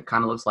down. It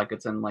kind of looks like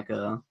it's in like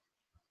a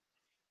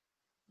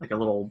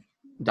little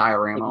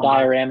diorama. Like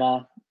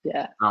diorama,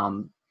 yeah.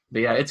 But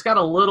yeah, it's got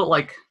a little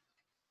like.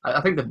 I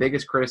think the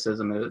biggest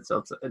criticism is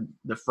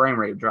the frame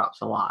rate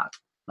drops a lot,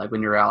 like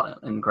when you're out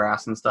in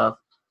grass and stuff.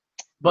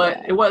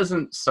 But it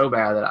wasn't so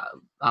bad that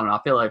I don't know.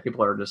 I feel like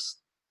people are just.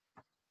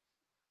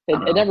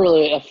 It never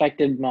really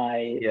affected my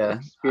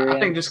experience. I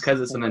think just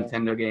because it's a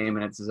Nintendo game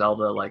and it's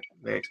Zelda, like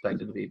they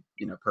expect it to be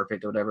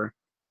perfect or whatever.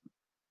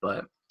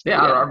 But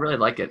yeah. I really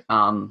like it.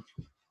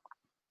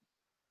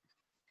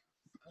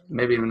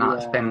 Maybe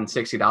not spending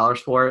 $60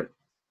 for it.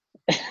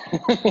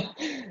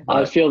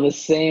 I feel the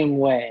same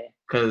way.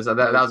 Because that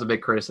was a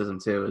big criticism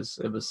too.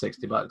 It was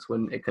 $60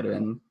 when it could have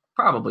been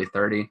probably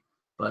 30,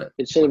 but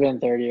it should have been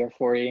 30 or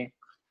 40.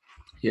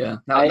 Yeah,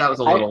 that was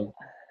a little.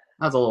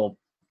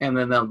 And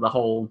then the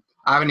whole.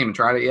 I haven't even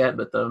tried it yet,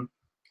 but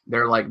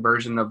their like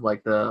version of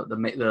like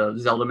the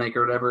Zelda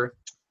Maker or whatever.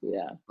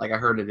 Yeah. Like I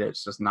heard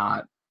it's just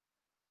not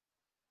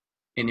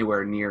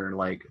anywhere near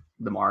like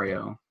the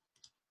Mario.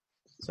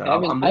 So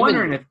I'm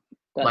wondering if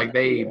like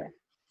they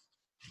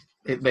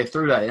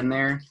threw that in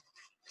there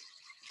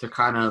to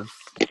kind of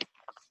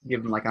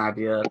give them like an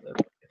idea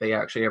if they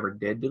actually ever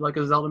did do like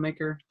a Zelda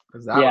Maker,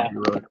 because that would be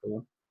really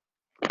cool.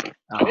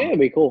 It'd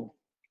be cool.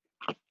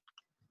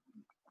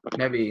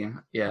 Maybe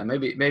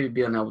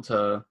being able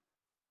to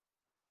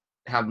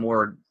have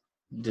more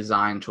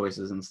design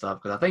choices and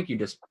stuff, because I think you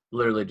just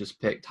literally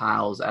just pick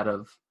tiles out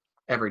of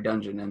every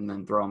dungeon and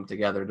then throw them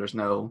together. There's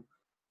no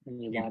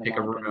you pick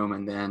a room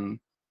and then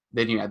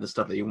you add the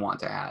stuff that you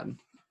want to add.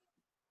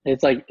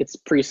 It's like it's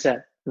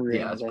preset rooms.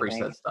 Yeah, it's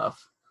preset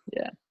stuff.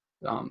 Yeah.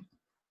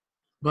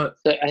 But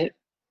so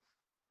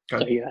go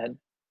ahead.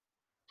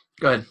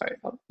 Go ahead.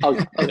 All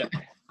right, okay.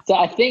 So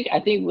I think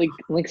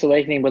Link's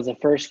Awakening was the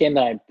first game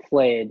that I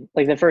played,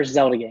 like the first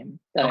Zelda game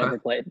that I ever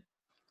played.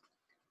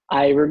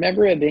 I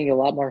remember it being a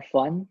lot more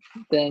fun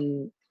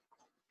than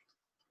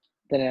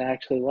it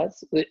actually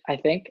was, I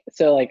think.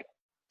 So like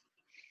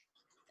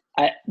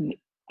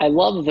I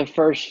love the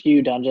first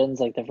few dungeons,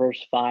 like the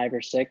first 5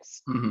 or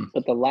 6,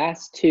 but the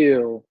last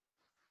 2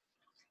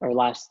 or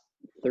last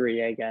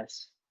 3, I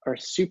guess, are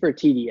super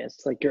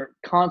tedious. Like you're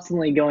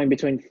constantly going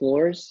between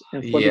floors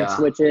and flipping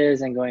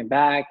switches and going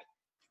back.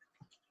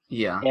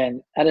 Yeah.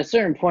 And at a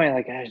certain point,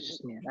 like I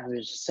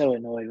was just so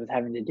annoyed with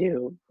having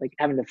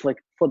to flip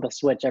a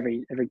switch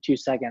every 2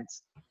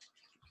 seconds.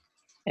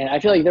 And I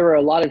feel like there were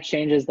a lot of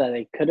changes that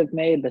they could have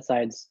made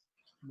besides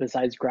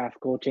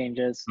graphical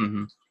changes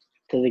to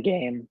the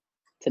game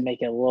to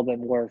make it a little bit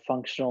more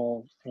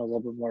functional and a little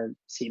bit more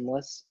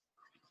seamless.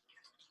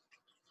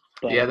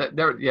 But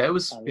it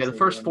was the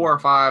first 4 or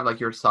 5,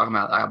 like you were talking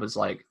about. I was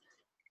like,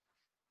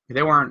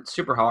 they weren't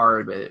super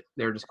hard, but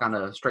they were just kind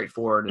of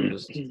straightforward and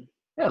just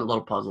a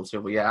little puzzle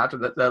too. But after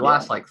the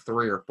last like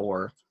 3 or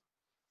 4,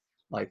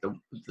 like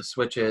the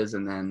switches,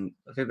 and then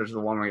I think there's the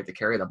one where you have to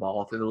carry the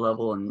ball through the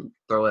level and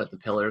throw it at the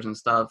pillars and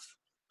stuff.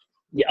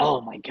 Yeah.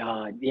 Oh my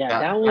God. Yeah,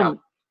 that one.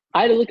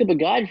 I had to look up a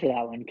guide for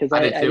that one because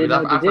I didn't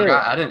know what to do.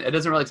 I didn't. It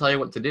doesn't really tell you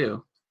what to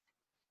do.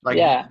 Like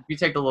if you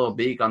take the little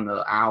beak on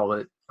the owl,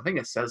 I think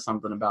it says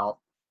something about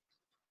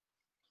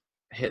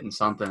hitting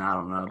something. I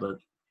don't know, but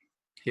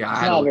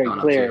it's not very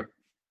clear.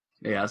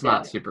 Yeah, it's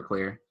not super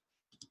clear.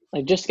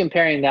 Like just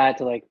comparing that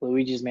to like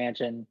Luigi's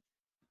Mansion,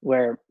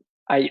 where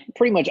I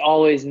pretty much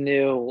always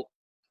knew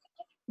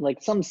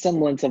like some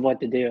semblance of what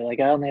to do. Like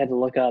I only had to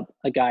look up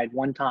a guide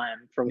one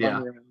time for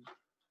one room,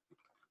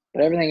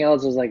 but everything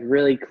else was like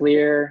really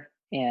clear.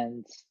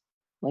 And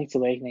Link's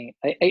Awakening,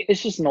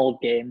 it's just an old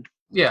game.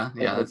 Yeah,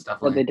 that's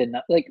definitely what they did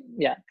not like.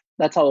 Yeah,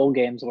 that's how old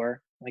games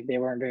were. Like they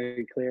weren't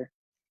very clear.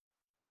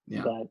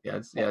 Yeah, but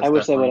it's I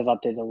wish they would have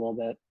updated a little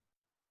bit.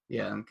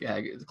 Yeah,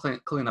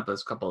 clean up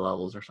those couple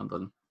levels or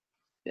something.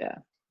 Yeah.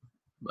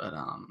 But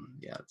I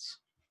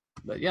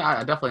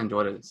definitely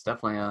enjoyed it. It's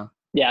definitely a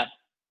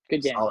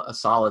good game, a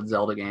solid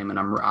Zelda game, and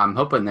I'm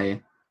hoping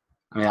they.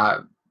 I mean, I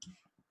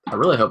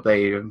really hope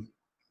they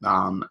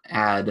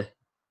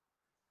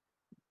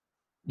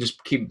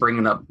just keep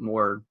bringing up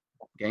more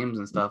games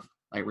and stuff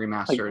like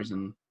remasters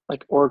and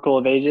like Oracle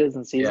of Ages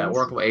and Seasons. Yeah,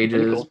 Oracle of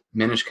Ages,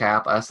 Minish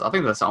Cap. I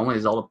think that's the only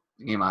Zelda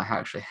game I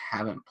actually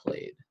haven't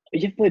played.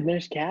 You've played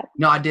Minish Cap?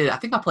 No, I did. I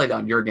think I played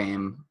on your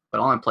game, but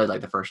I only played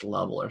like the first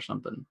level or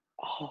something.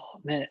 Oh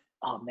man,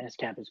 Minish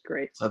Cap is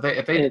great. So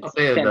if they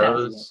updated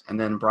those and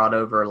then brought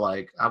over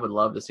like, I would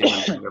love to see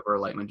them bring over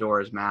like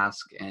Majora's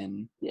Mask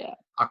and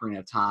Ocarina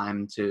of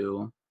Time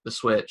to the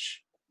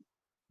Switch.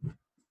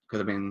 Because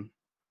I mean,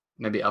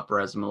 maybe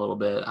up-res them a little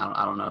bit.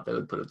 I don't know if they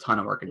would put a ton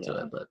of work into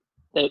it, but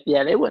they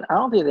would. I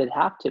don't think they'd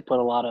have to put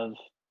a lot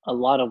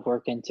of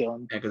work into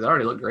them. Yeah, because it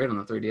already looked great on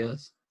the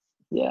 3DS.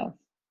 Yeah.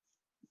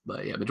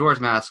 But yeah,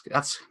 Majora's Mask,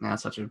 that's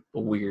such a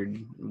weird,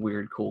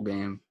 cool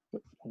game.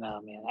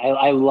 No, man.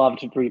 I loved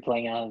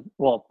replaying on,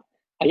 well,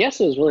 I guess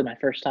it was really my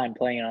first time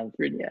playing it on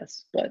the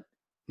 3DS, but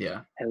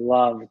yeah, I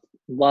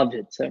loved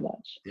it so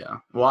much. Yeah.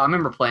 Well, I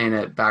remember playing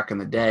it back in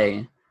the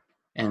day,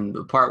 and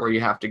the part where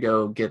you have to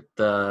go get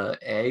the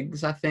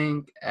eggs, I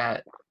think,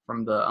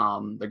 from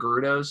the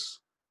Gerudos.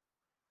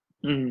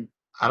 Mm.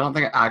 I don't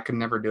think I could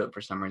never do it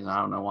for some reason. I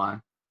don't know why.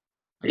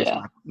 I guess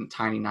my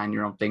tiny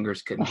 9-year-old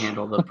fingers couldn't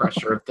handle the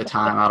pressure at the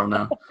time. I don't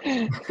know.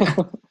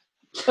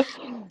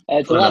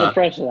 It's a lot of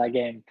pressure, that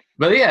game.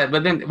 But yeah,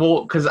 but then,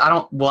 because I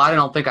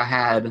don't think I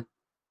had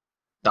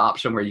the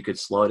option where you could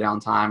slow down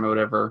time or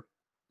whatever,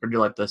 or do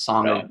like the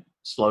song of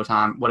slow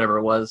time, whatever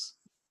it was.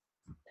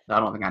 I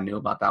don't think I knew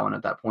about that one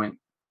at that point.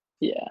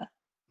 Yeah.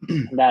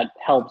 That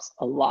helps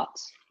a lot.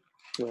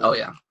 Oh,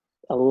 yeah.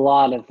 A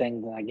lot of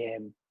things in that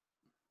game.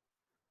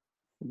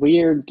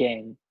 Weird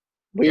game.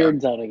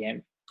 Weird Zelda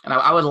game. And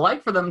I would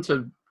like for them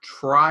to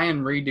try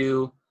and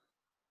redo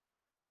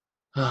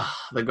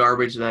the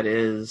garbage that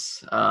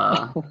is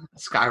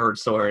Skyward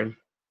Sword.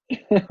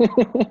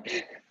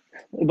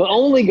 But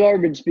only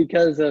garbage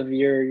because of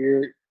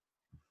your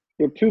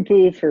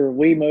poo-poo for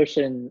Wii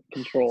motion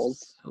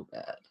controls. So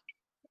bad.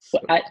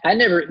 I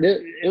never.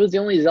 It was the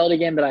only Zelda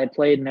game that I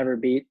played and never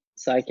beat,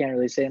 so I can't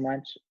really say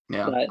much.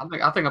 Yeah, but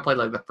I think I played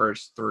like the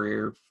first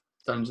 3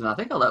 dungeons. I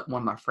think I let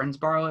one of my friends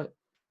borrow it,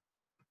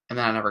 and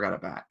then I never got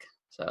it back.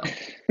 So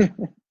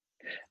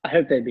I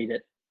hope they beat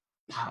it.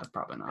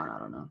 Probably not. I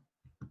don't know.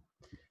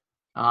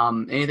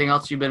 Anything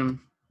else you've been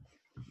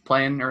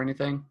playing or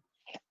anything?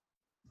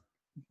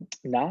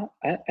 No,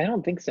 I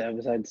don't think so.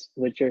 Besides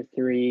Witcher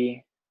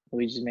 3,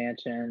 Luigi's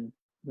Mansion,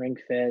 Ring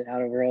Fit,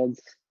 Outer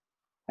Worlds.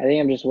 I think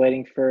I'm just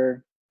waiting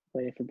for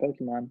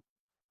Pokemon.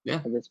 Yeah.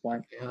 At this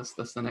point. Yeah,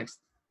 that's the next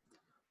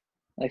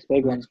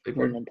big one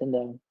for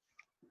Nintendo.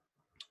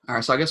 All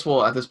right, so I guess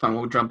at this point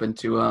we'll jump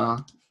into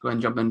go ahead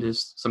and jump into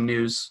some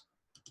news.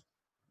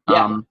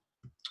 Yeah.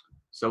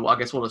 So I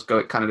guess we'll just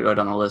go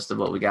down the list of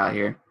what we got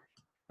here.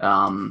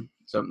 So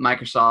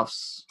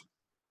Microsoft's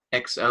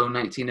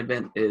XO19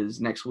 event is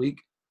next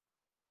week,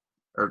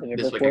 or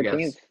November this week,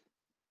 14th.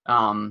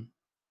 I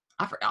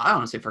guess. I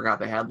honestly forgot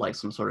they had like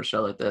some sort of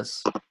show like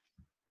this.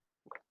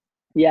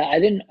 Yeah, I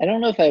don't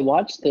know if I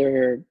watched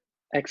their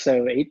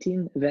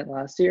XO18 event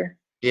last year.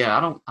 Yeah, I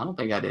don't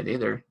think I did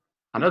either.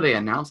 I know they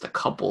announced a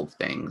couple of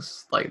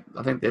things. Like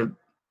I think they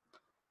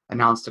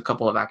announced a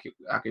couple of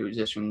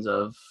acquisitions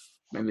of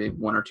maybe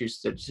 1 or 2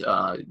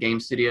 game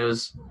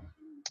studios.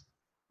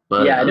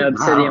 But yeah, I know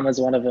Obsidian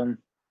was one of them.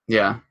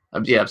 Yeah,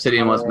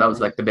 Obsidian that was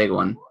like the big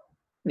one.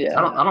 Yeah,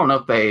 I don't know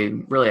if they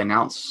really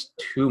announced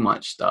too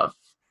much stuff.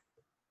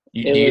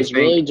 It was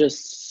really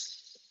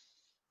just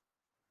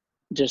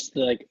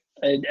like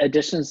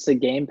additions to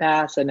Game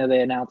Pass. I know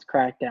they announced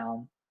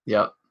Crackdown.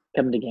 Yep.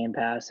 Coming to Game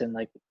Pass, and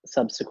like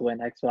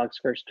subsequent Xbox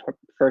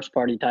first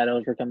party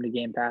titles were coming to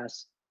Game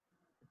Pass.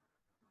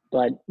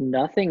 But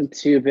nothing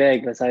too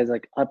big besides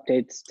like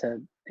updates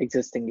to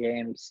existing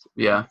games.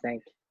 Yeah. I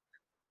think.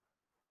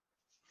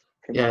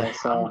 Yeah,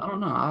 I don't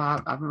know.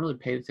 I haven't really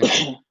paid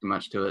attention too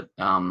much to it.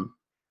 Do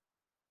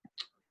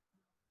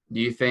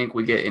you think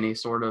we get any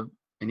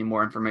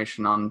more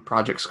information on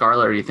Project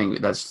Scarlet, or do you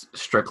think that's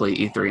strictly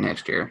E3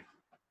 next year?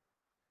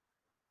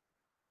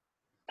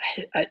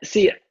 I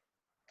see.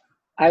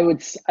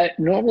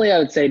 Normally I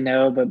would say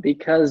no, but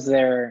because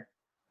they're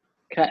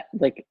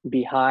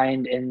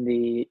behind in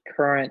the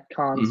current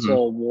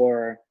console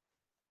war,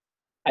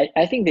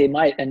 I think they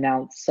might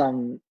announce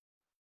some,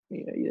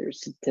 either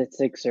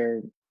statistics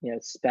or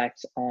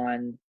specs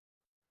on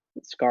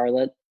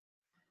Scarlet.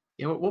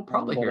 Yeah, we'll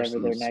probably hear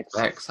some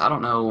specs. I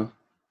don't know.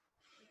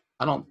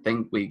 I don't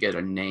think we get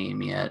a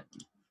name yet.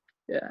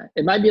 Yeah,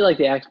 it might be like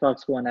the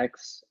Xbox One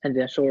X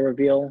initial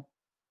reveal.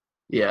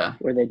 Yeah,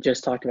 where they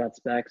just talked about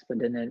specs but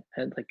didn't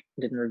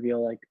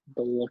reveal like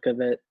the look of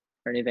it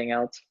or anything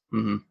else.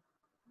 Mm-hmm.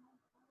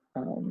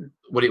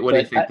 What do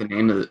you think the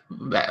name of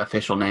that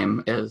official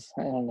name is?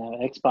 I don't know.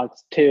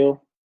 Xbox 2,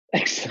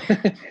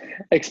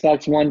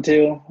 Xbox One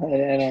 2.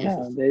 I don't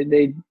know.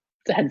 They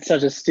had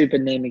such a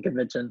stupid naming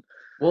convention.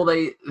 Well,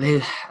 they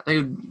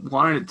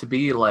wanted it to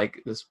be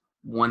like this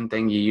one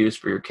thing you use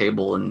for your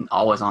cable and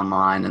always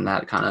online, and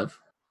that kind of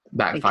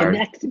backfired.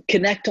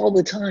 Connect all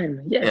the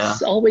time.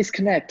 Yes, always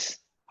connect.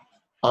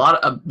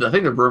 I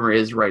think the rumor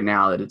is right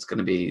now that it's going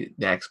to be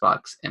the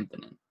Xbox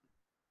Infinite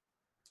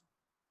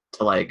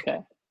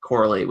to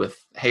correlate with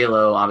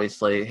Halo,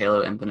 obviously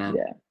Halo Infinite.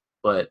 Yeah.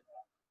 But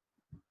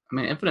I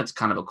mean, Infinite's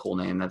kind of a cool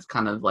name. That's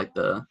kind of like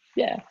the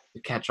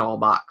catch-all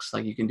box.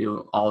 Like you can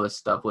do all this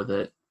stuff with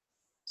it.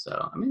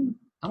 So I mean,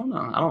 I don't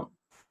know.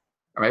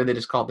 Or maybe they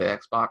just called it the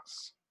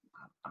Xbox.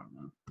 I don't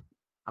know.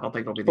 I don't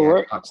think it'll be the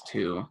Xbox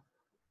 2.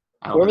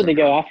 Where would they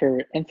go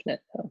after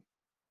Infinite though?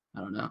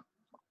 I don't know.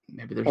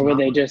 Maybe there's. Or would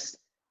they just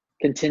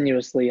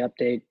continuously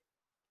update?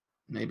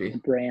 Maybe the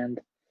brand.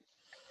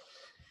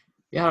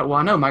 Yeah, well,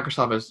 I know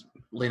Microsoft is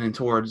leaning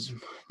towards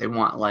they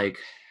want like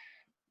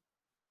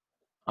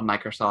a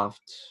Microsoft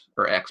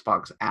or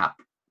Xbox app.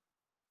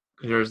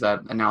 Because there's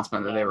that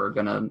announcement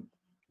that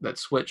that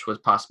Switch was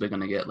possibly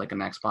going to get like an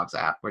Xbox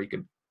app where you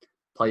could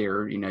play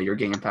your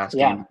Game Pass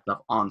game stuff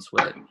on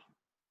Switch.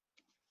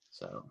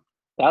 So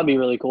that would be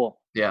really cool.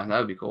 Yeah, that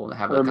would be cool to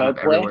have it kind of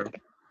everywhere,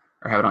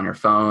 or have it on your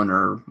phone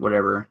or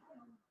whatever.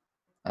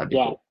 That'd be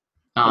cool.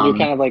 And you're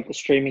kind of like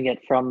streaming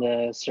it from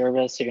the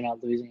service, so you're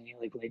not losing any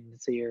like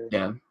latency or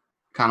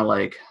kind of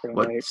like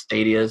what Right.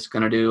 Stadia is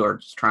going to do or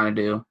just trying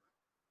to do.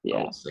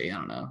 Yeah. We'll see. I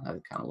don't know.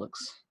 It kind of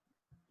looks.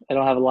 I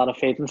don't have a lot of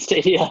faith in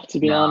Stadia, to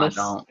be honest.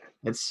 I don't.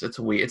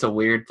 It's a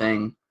weird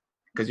thing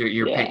because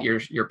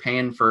you're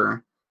paying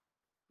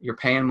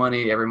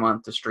money every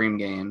month to stream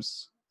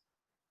games,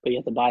 but you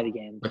have to buy the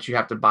game. But you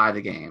have to buy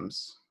the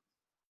games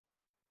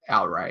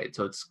outright,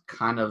 so it's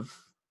kind of,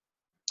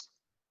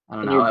 I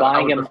don't know. You're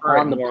buying them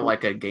on the more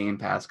like a Game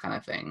Pass kind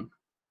of thing.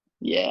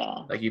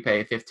 Yeah. Like you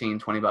pay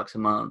 $15-$20 a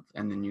month,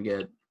 and then you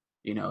get,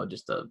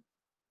 just a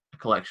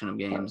collection of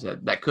games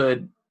that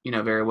could,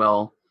 very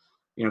well,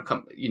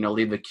 come,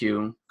 leave the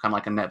queue, kind of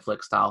like a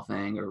Netflix style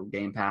thing or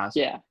Game Pass.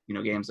 Yeah.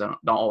 Games don't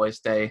always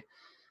stay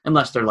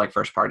unless they're like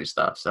first party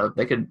stuff. So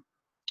they could,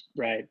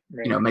 right.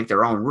 Make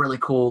their own really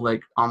cool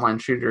like online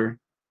shooter.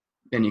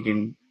 Then you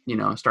can,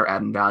 start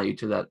adding value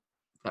to that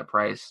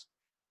price.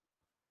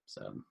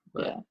 So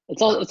yeah,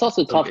 it's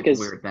also tough because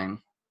weird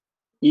thing.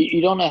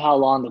 You don't know how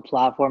long the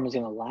platform is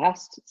going to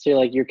last.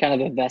 So you're kind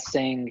of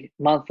investing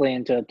monthly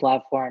into a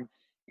platform,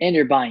 and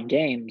you're buying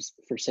games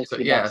for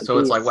 $60. So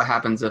it's like, what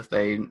happens if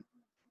they,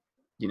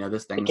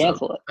 this thing's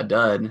a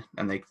dud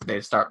and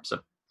they stop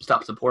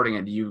supporting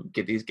it? Do you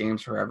get these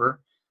games forever?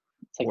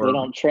 It's like they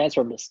don't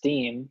transfer them to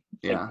Steam.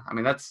 Yeah, I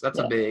mean that's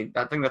a big.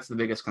 I think that's the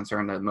biggest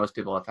concern that most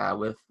people have had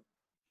with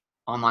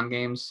online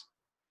games.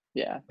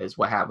 Yeah, is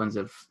what happens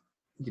if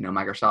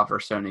Microsoft or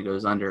Sony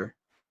goes under.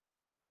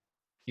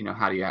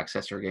 How do you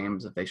access your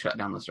games if they shut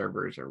down the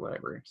servers or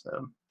whatever?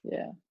 So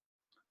yeah,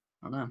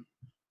 I don't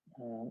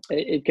know.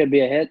 It could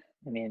be a hit.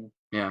 I mean,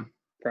 yeah,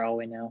 for all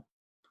we know.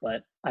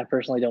 But I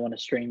personally don't want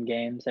to stream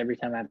games every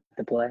time I have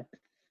to play.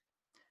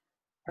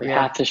 Or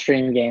have to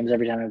stream games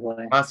every time I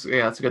play. That's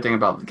a good thing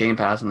about Game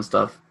Pass and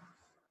stuff,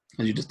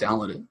 is you just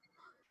download it.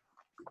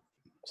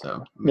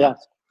 So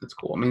that's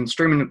cool. I mean,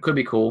 streaming could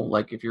be cool.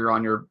 Like if you're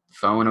on your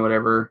phone or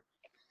whatever,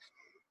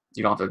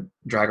 you don't have to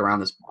drag around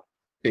this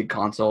big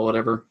console, or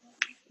whatever.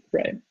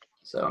 Right.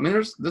 So I mean,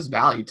 there's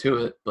value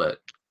to it, but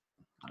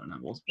I don't know.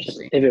 We'll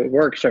see if it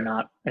works or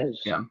not.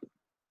 Yeah.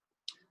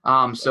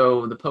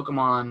 So the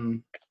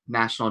Pokemon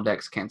National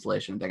Dex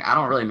cancellation thing, I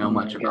don't really know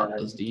much about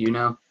this. Do you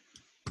know?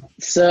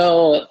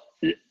 So,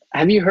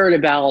 have you heard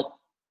about,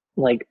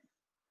 like,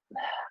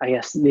 I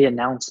guess the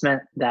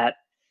announcement that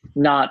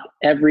not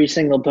every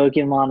single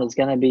Pokemon is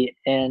going to be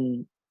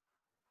in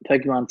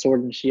Pokemon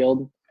Sword and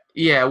Shield?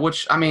 Yeah,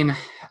 which, I mean,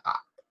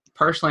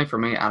 personally for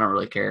me, I don't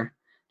really care,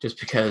 just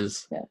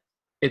because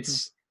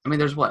it's, I mean,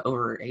 there's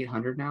over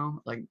 800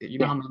 now? Like,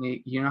 how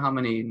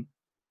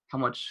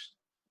much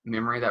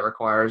memory that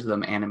requires,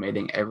 them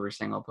animating every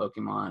single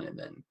Pokemon and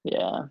then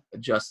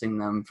adjusting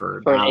them for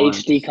an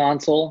HD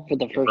console for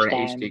the first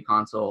time. For an HD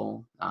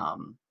console.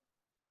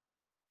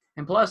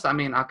 And plus, I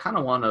mean, I kind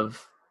of want to,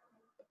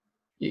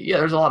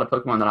 there's a lot of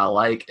Pokemon that I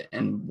like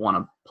and want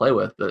to play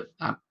with, but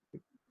I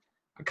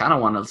kind of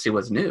want to see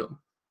what's new.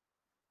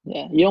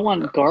 Yeah, you don't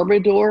want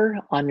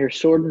Garbodor on your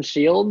Sword and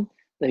Shield,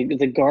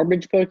 the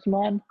garbage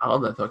Pokemon? I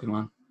love that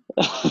Pokemon.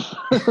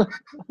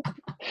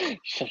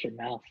 Shut your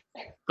mouth.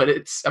 But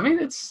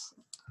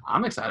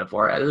I'm excited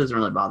for it. It doesn't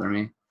really bother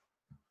me.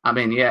 I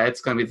mean, yeah,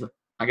 it's going to be,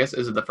 I guess,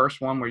 is it the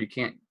first one where you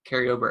can't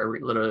carry over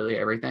literally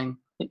everything?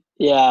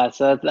 Yeah,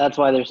 so that's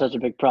why there's such a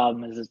big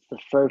problem, is it's the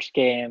first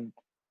game.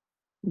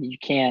 You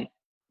can't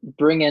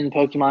bring in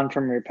Pokemon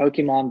from your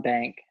Pokemon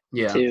bank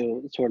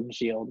to Sword and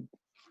Shield,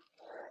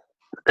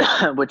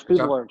 which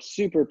people are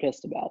super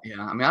pissed about.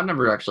 Yeah, I mean, I've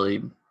never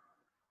actually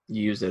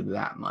used it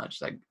that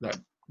much. Like that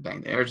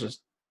bank, there's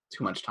just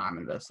too much time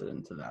invested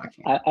into that.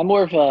 I'm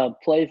more of a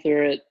play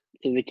through it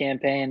through the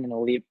campaign and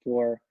Elite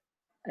Four,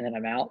 and then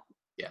I'm out.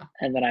 Yeah.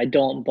 And then I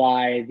don't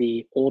buy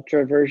the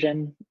Ultra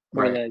version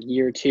or the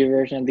Year 2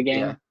 version of the game.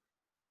 Yeah.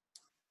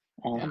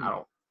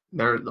 I'll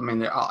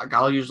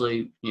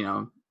usually,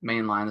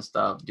 mainline the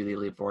stuff, do the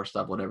Elite Four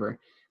stuff, whatever.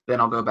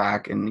 Then I'll go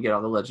back and get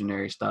all the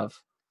legendary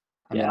stuff.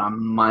 And then I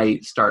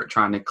might start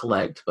trying to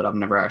collect, but I've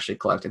never actually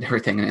collected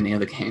everything in any of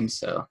the games.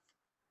 So,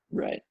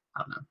 right.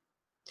 I don't know.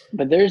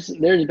 But there's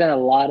been a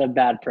lot of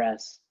bad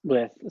press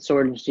with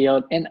Sword and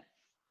Shield, and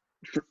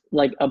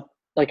like a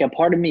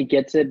part of me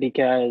gets it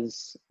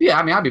because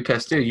I mean, I'd be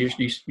pissed too.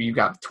 You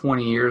got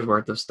 20 years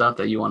worth of stuff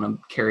that you want to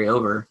carry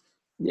over.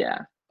 Yeah.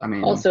 I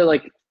mean, also,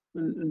 like,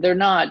 they're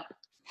not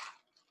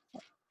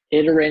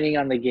iterating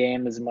on the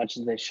game as much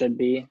as they should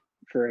be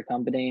for a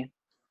company.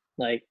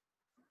 Like,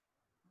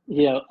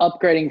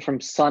 upgrading from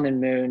Sun and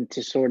Moon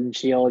to Sword and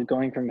Shield,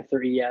 going from a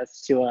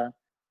 3DS to a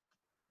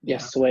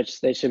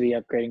Switch, they should be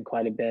upgrading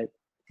quite a bit.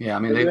 Yeah, I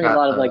mean, they've got a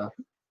lot of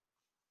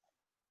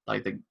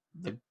like the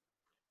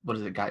what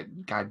is it,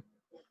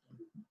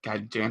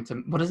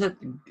 Gigantum? What is it?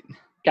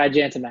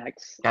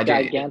 Gigantamax.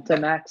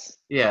 Gigantamax.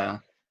 Yeah,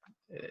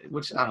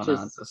 which I don't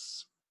know.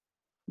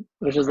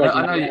 Which is like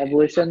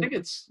evolution. I think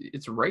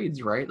it's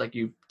raids, right? Like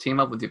you team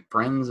up with your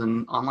friends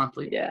and online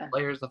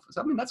players. So,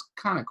 I mean, that's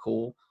kind of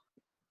cool.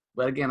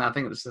 But again, I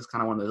think it's just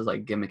kind of one of those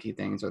like gimmicky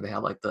things where they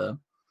have like the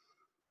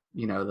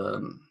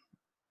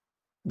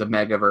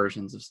mega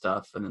versions of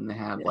stuff, and then they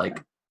have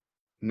like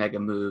mega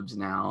moves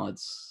now.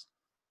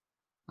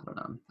 I don't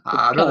know.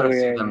 I'd rather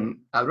see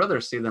them. I'd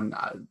rather see them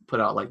put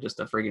out like just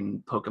a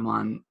friggin'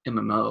 Pokemon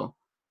MMO.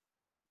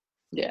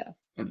 Yeah.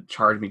 And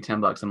charge me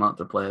 $10 a month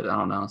to play it. I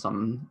don't know,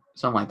 something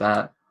like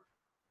that.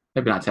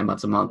 Maybe not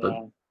 $10 a month, but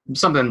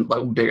something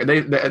like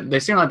bigger. They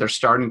seem like they're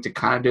starting to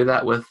kind of do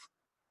that with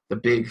the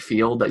big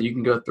field that you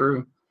can go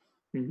through.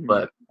 Mm-hmm.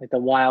 But like the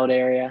wild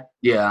area.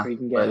 Yeah,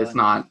 but it's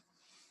not.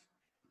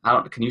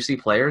 Can you see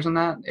players in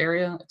that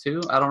area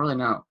too? I don't really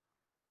know.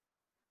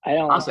 I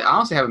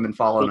honestly haven't been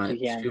following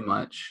it too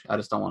much. I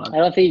just don't want to. I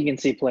don't think you can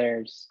see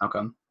players.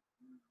 Okay.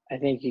 I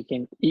think you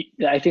can.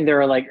 I think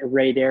there are like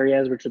raid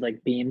areas, which are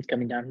like beams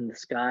coming down from the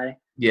sky.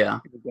 Yeah.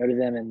 You can go to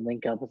them and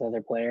link up with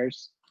other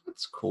players.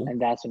 That's cool.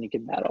 And that's when you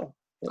can battle.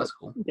 That's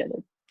cool. Yeah,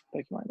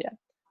 Pokemon. Yeah.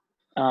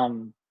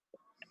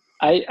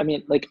 I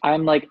mean, like,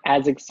 I'm like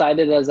as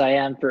excited as I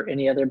am for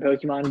any other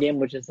Pokemon game,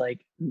 which is like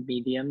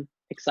medium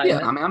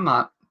excitement. Yeah, I mean, I'm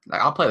not.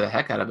 Like, I'll play the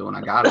heck out of it when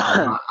I got it.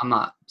 I'm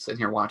not sitting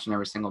here watching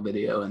every single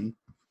video and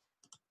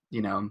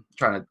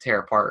trying to tear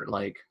apart.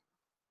 Like,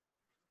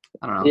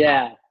 I don't know.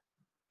 Yeah.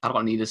 I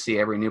don't need to see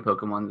every new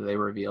Pokemon that they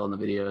reveal in the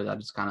videos.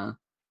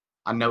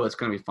 I know it's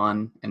going to be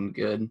fun and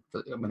good.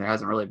 But I mean,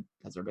 has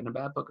there been a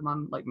bad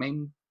Pokemon, like,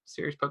 main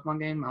series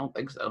Pokemon game? I don't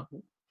think so.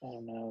 I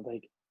don't know.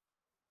 Like,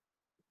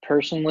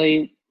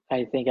 personally,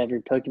 I think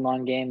every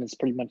Pokemon game is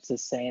pretty much the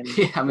same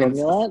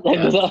formula. Like,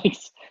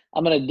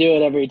 I'm going to do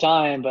it every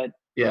time, but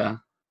yeah,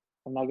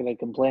 I'm not going to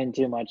complain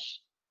too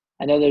much.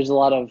 I know there's a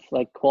lot of,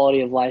 like,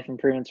 quality of life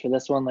improvements for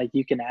this one. Like,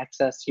 you can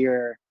access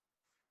your,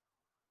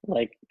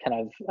 like,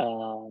 kind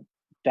of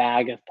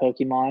bag of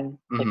Pokemon.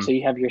 Like, so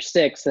you have your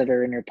 6 that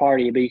are in your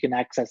party, but you can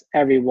access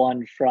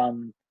everyone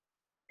from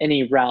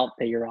any route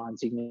that you're on.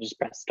 So you can just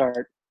press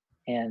start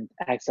and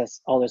access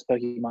all those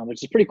Pokemon,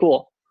 which is pretty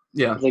cool.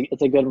 Yeah,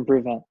 it's a good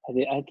improvement.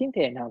 I think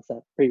they announced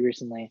that pretty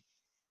recently.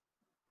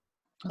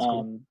 That's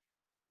cool.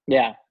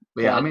 Yeah.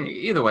 But yeah, I mean,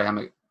 either way,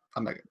 I'm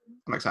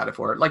excited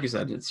for it. Like you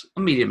said, it's a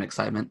medium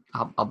excitement.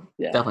 I'll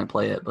definitely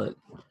play it, but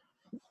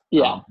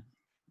yeah.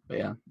 But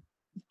yeah.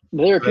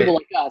 There are people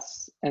like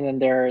us, and then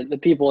there are the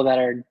people that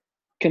are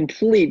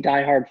complete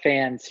diehard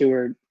fans who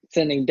are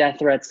sending death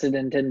threats to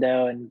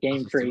Nintendo and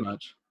Game Freak.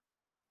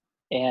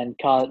 And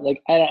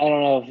like, I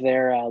don't know if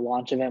their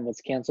launch event was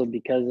canceled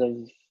because of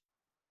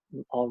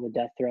all the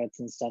death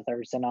threats and stuff that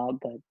were sent out,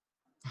 but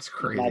that's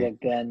crazy. It might have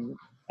been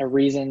a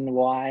reason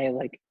why,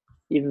 like,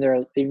 even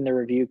the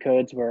review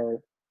codes were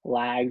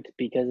lagged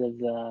because of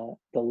the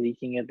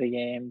leaking of the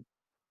game.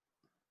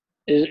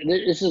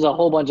 This is a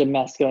whole bunch of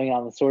mess going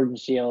on with Sword and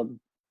Shield.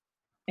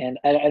 And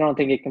I don't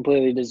think it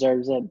completely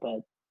deserves it,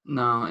 but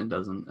no, it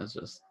doesn't. It's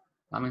just,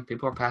 I mean,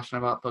 people are passionate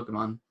about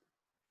Pokemon.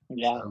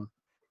 Yeah, so,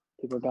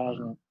 people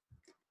are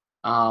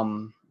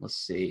passionate. Let's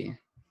see.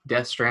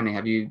 Death Stranding.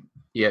 Have you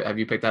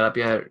picked that up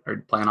yet,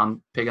 or plan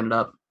on picking it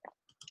up?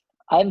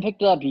 I haven't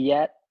picked it up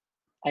yet.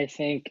 I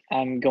think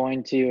I'm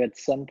going to at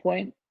some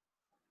point.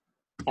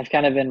 I've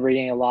kind of been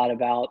reading a lot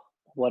about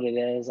what it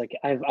is. Like,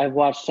 I've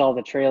watched all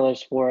the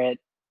trailers for it,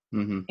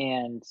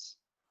 and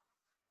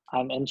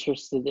I'm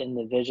interested in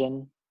the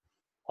vision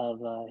of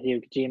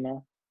Hideo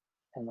Kojima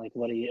and, like,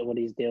 what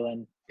he's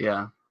doing.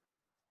 Yeah.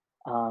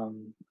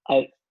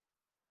 I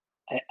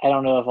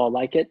don't know if I'll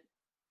like it.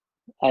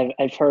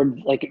 I've heard,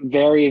 like,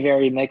 very,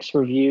 very mixed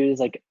reviews,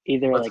 like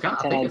either like 10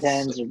 out of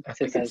 10s or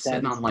 6 out of 10s.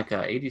 Sitting on like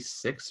a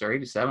 86 or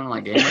 87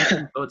 like game.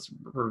 So it's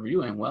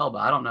reviewing well,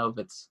 but I don't know if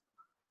it's.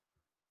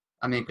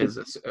 I mean,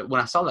 because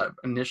when I saw that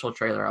initial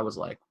trailer, I was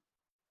like,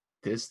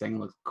 "This thing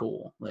looks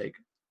cool." Like,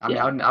 I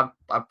mean,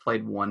 I've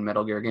played one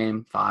Metal Gear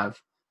game,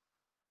 5.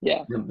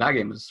 Yeah, that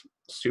game was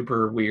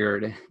super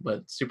weird,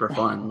 but super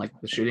fun. Like,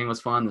 the shooting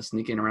was fun, the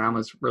sneaking around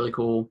was really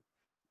cool.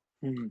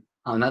 And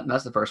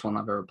that's the first one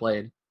I've ever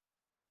played.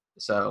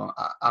 So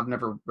I've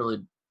never really.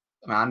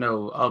 I mean, I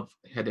know of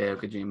Hideo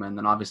Kojima, and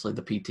then obviously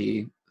the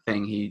PT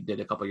thing he did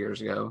a couple years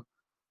ago,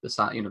 the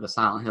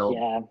Silent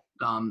Hill,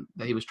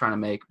 that he was trying to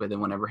make, but then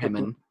whenever him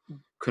and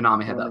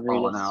Konami had that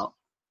falling out.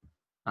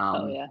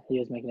 He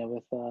was making it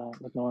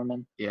with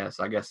Norman. Yeah,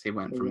 so I guess he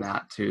went from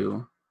that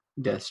to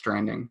Death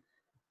Stranding,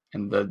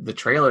 and the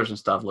trailers and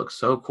stuff look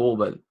so cool.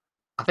 But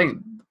I think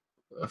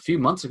a few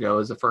months ago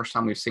is the first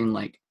time we've seen,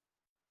 like,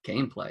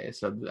 gameplay.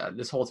 So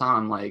this whole time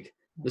I'm like,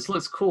 this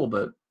looks cool,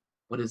 but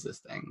what is this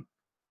thing?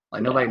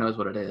 Like, nobody knows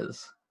what it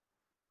is.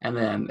 And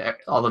then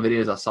all the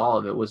videos I saw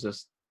of it was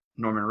just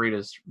Norman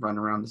Reedus running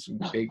around this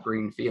big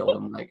green field.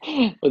 I'm like,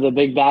 with a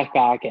big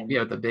backpack and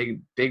with a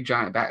big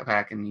giant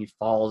backpack, and he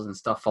falls and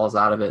stuff falls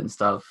out of it and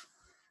stuff.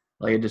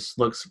 Like, it just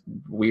looks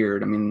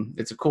weird. I mean,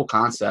 it's a cool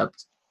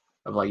concept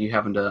of, like, you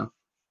having to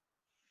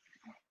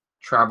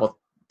travel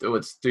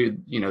through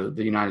the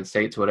United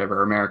States,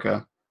 whatever,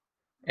 America,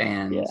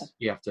 and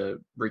you have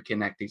to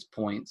reconnect these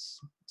points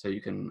so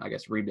you can, I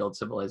guess, rebuild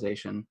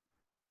civilization.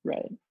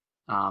 Right.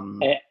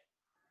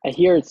 I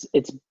hear it's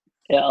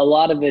a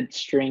lot of it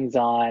strings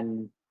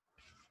on,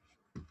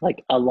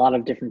 like, a lot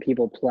of different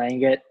people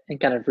playing it and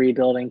kind of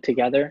rebuilding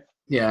together.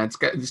 Yeah, it's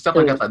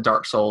definitely got that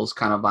Dark Souls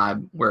kind of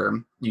vibe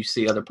where you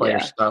see other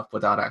players' stuff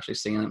without actually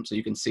seeing them, so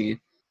you can see,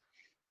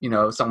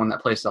 someone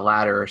that placed a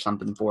ladder or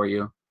something for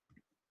you.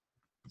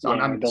 So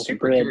I'm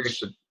super curious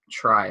to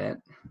try it.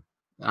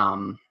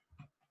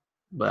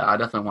 But I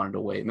definitely wanted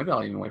to wait. Maybe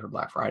I'll even wait for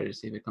Black Friday to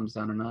see if it comes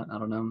down or not. I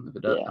don't know if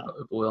it does.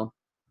 If it will.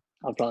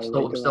 I'll probably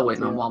I'm still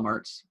waiting on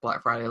Walmart's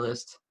Black Friday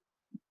list.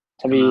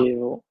 Have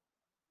you?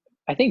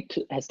 I think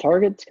has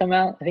Target's come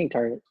out? I think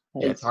Target.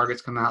 Yeah,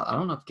 Target's come out. I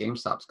don't know if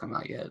GameStop's come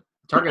out yet.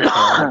 Target's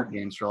got a lot of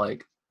games for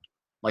like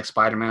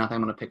Spider-Man. I think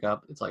I'm gonna pick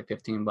up. It's like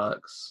 $15.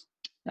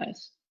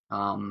 Nice.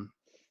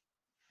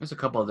 There's a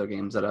couple other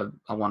games that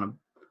I want to.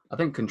 I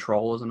think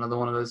Control is another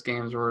one of those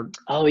games where.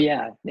 Oh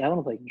yeah, I want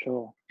to play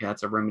Control. Yeah,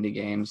 it's a Remedy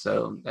game,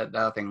 so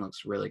that thing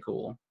looks really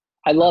cool.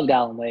 I loved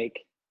Alan Wake.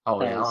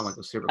 Oh yeah, Alan Wake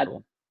was super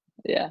cool.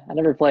 Yeah, I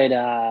never played.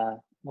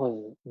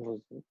 What was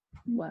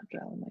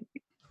Alan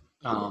Wake?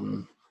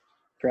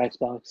 For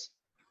Xbox.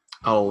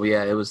 Oh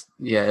yeah, it was.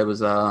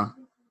 Oh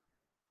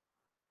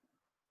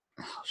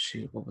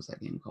shoot, what was that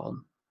game called?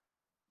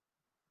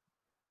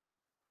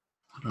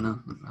 I don't know.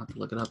 I have to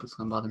look it up. It's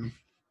gonna bother me.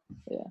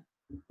 Yeah.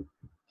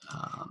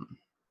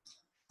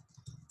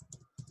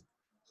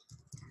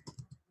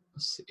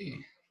 Let's see.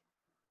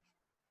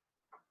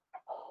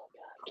 Oh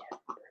God, I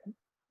can't remember it.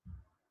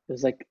 It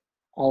was like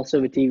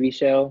also a TV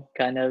show,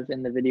 kind of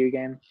in the video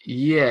game.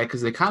 Yeah,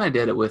 because they kind of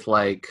did it with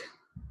like.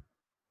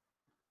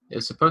 It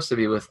was supposed to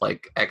be with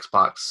like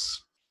Xbox.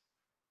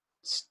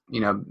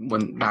 You know,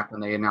 back when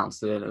they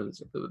announced it,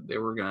 they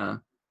were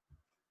gonna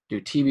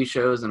do TV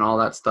shows and all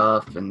that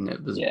stuff, and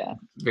it was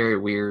very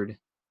weird.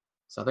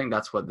 So I think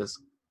that's what this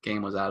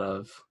game was out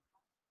of.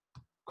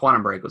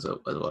 Quantum Break was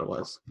what it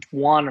was.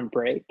 Quantum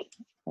Break.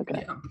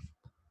 Okay. Yeah.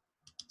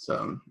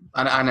 So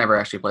I never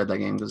actually played that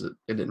game because it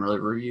didn't really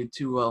review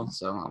too well.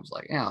 So I was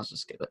like, yeah, let's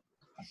just skip it.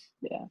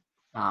 Yeah.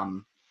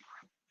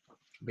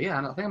 But yeah,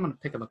 I think I'm gonna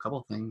pick up a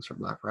couple things for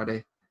Black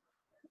Friday.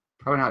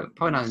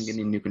 Probably not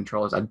getting new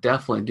controllers. I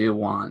definitely do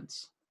want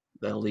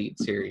the Elite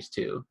Series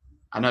 2.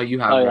 I know you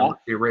have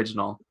the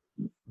original,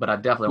 but I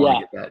definitely want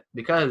to get that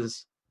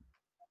because,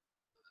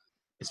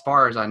 as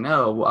far as I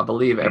know, I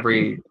believe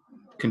every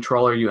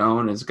controller you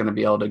own is going to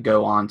be able to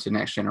go on to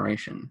next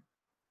generation.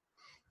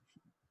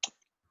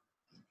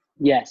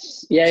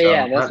 Yes.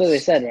 Yeah. That's what they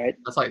said, right?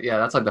 That's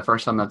like the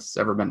first time that's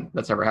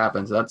ever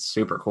happened. So that's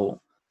super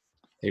cool.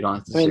 You don't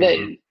have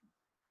to.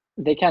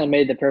 They kind of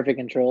made the perfect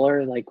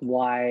controller. Like,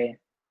 why?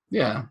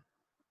 Yeah.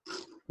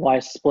 Why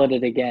split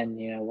it again?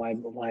 You know,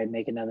 why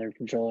make another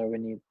controller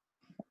when you've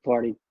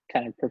already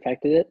kind of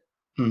perfected it?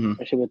 Mm-hmm.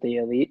 Especially with the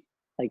Elite.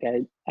 Like,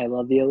 I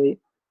love the Elite.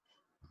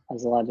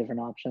 Has a lot of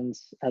different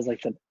options. Has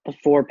like the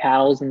 4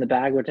 paddles in the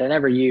back, which I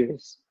never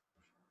use.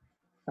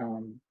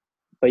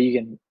 But you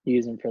can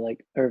use them for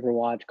like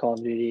Overwatch, Call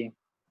of Duty,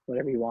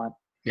 whatever you want.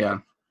 Yeah.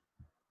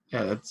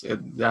 Yeah, that's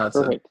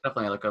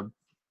definitely like a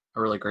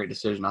really great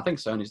decision. I think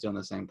Sony's doing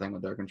the same thing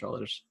with their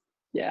controllers.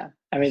 Yeah.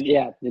 I mean,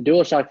 the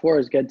DualShock 4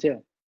 is good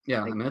too.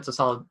 Yeah, like, I mean it's a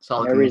solid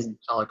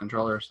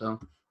controller, so.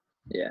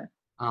 Yeah.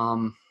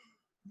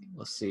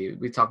 Let's see.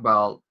 We talked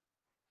about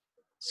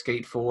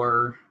Skate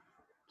 4.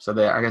 So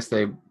I guess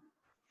they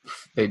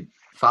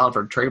filed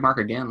for trademark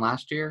again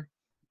last year.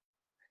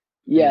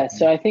 Yeah,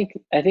 so I think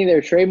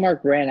their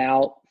trademark ran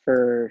out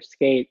for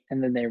Skate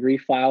and then they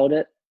refiled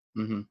it.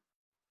 Mm-hmm.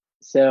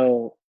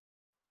 So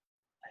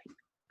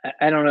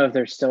I don't know if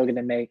they're still going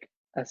to make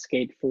a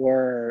Skate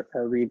 4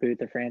 or reboot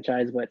the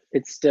franchise, but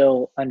it's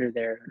still under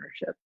their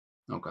ownership.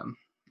 Okay.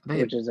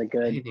 Which is a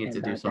good. They need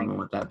to do something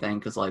with that thing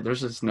because like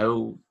there's just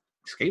no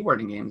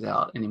skateboarding games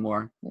out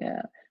anymore.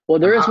 Yeah. Well,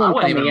 there is one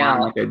coming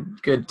out. Like a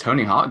good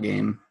Tony Hawk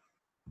game.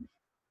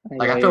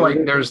 Like I feel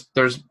like there's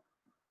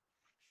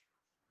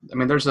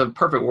a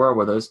perfect world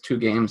where those two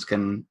games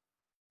can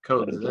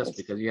coexist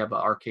because you have an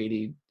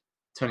arcadey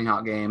Tony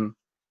Hawk game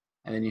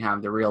and then you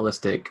have the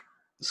realistic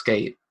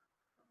Skate.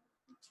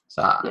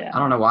 So I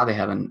don't know why they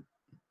haven't.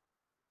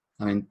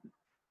 I mean,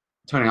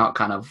 Tony Hawk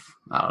kind of,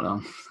 I don't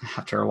know,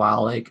 after a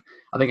while, like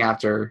I think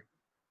after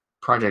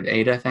Project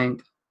 8, I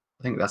think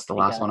that's the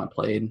last one I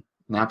played.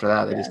 And after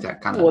that, they just got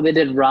kind of. Well, they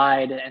did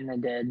Ride and they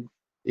did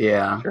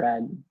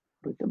Shred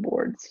with the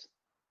boards.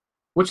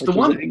 What's the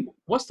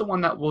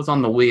one that was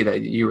on the Wii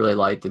that you really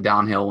liked, the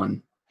downhill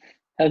one?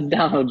 That was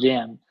Downhill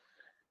Jam.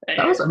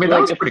 That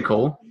was pretty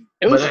cool.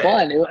 It was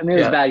fun. It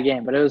was a bad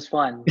game, but it was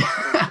fun.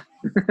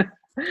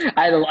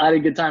 I had a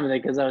good time with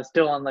it because I was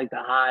still on like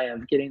the high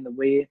of getting the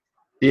Wii.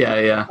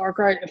 Yeah. Far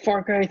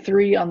Cry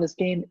 3 on this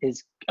game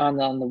is on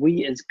the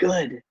Wii is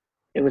good.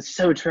 It was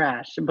so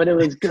trash, but it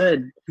was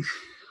good.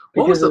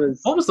 What was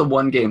the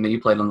one game that you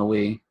played on the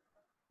Wii?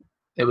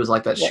 It was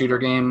like that shooter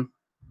game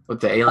with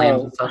the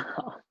aliens and stuff.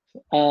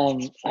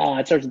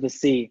 It starts with the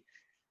C.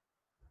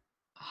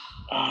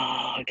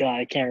 Oh God,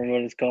 I can't remember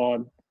what it's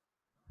called.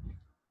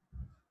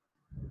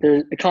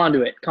 There's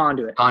Conduit.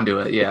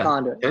 Conduit, yeah.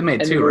 Conduit. It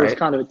made 2, right?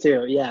 Conduit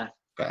 2, yeah.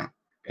 Okay.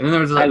 And then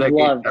there was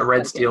that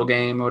Red Steel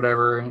game or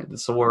whatever, the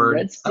sword.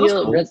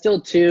 Red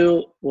Steel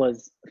 2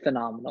 was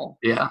phenomenal.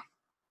 Yeah.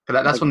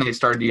 That's when they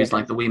started using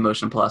like the Wii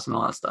Motion Plus and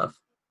all that stuff.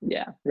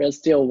 Yeah. Red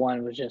Steel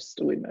 1 was just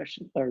Wii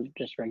Motion or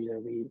just regular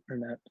Wii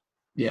remote.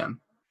 Yeah.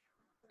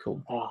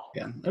 Cool. Oh.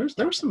 Yeah. There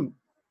was some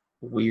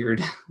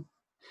weird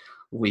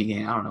Wii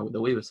game. I don't know. The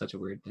Wii was such a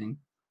weird thing.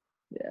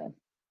 Yeah,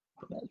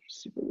 that's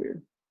super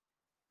weird.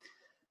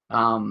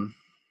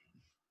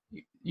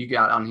 You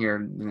got on here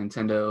the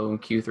Nintendo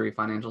Q3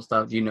 financial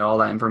stuff. Do you know all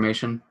that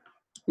information?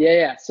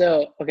 Yeah.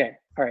 So, okay.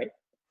 All right.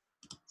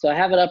 So I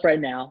have it up right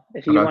now.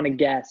 If you want to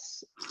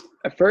guess,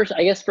 first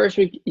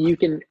week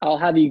I'll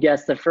have you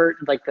guess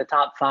the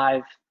top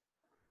 5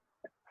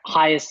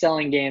 highest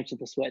selling games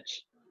with the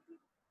Switch.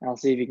 And I'll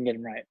see if you can get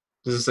them right.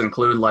 Does this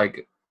include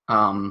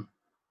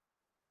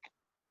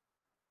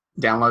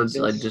downloads,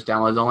 like just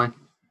downloads only?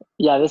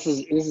 Yeah, this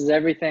is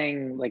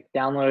everything, like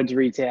downloads,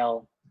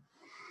 retail,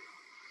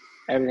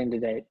 everything to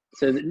date.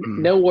 So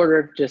no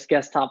order, just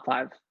guess top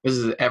 5. This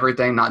is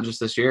everything, not just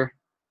this year?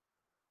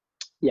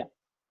 Yeah.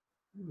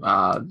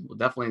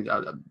 Definitely,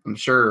 I'm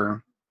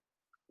sure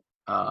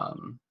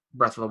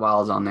Breath of the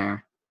Wild is on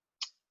there.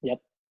 Yep.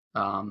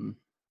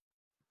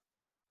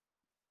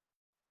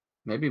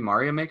 Maybe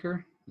Mario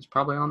Maker is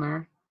probably on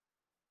there.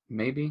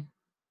 Maybe.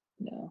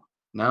 No.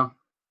 All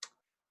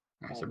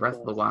right, so Breath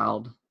of the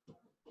Wild.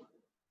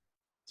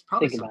 It's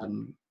probably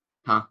something.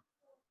 Huh?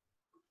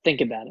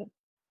 Think about it.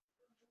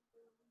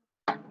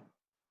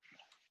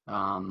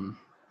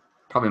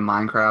 Probably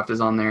Minecraft is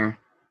on there.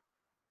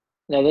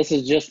 No, this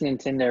is just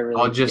Nintendo.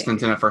 Oh, just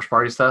games. Nintendo first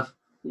party stuff?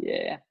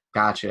 Yeah.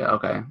 Gotcha.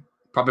 Okay.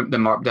 Probably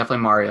definitely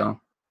Mario.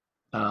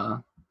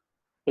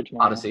 Which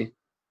Mario? Odyssey.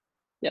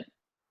 Yep.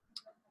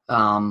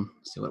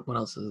 See what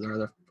else is there?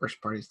 Other first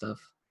party stuff.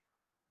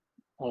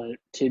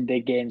 2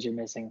 big games you're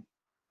missing.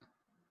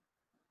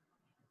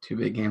 2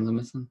 big games I'm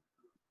missing?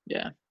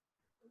 Yeah.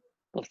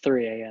 Well,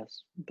 3, I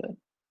guess. But I'm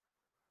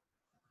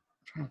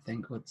trying to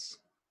think what's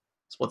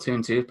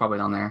Splatoon 2 is probably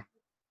on there.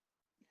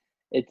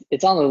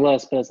 It's on the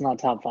list, but it's not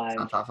top 5. It's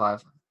not top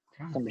 5.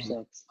 Number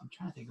 6. I'm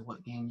trying to think of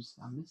what games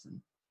I'm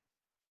missing.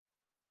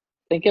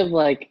 Think of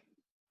like.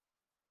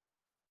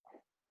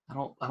 I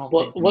don't.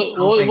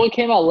 What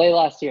came out late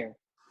last year?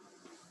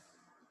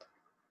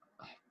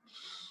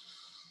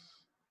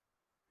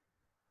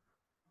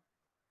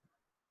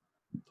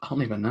 I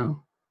don't even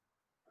know.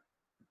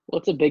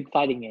 What's a big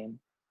fighting game?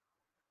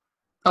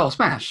 Oh,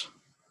 Smash.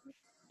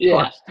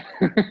 Yeah.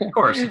 Of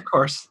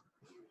course.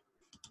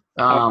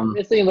 I'm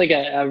missing like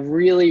a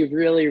really,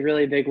 really,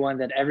 really big one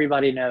that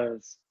everybody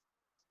knows.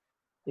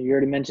 If you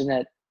already mentioned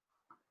it,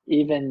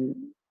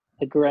 even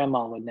a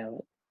grandma would know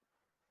it.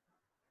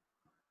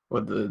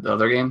 What, the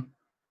other game?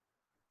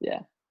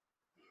 Yeah.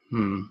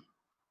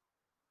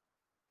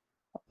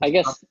 I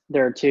guess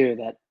there are 2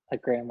 that a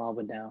grandma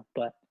would know,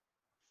 but.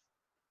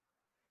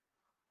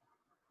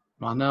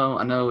 Well,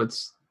 I know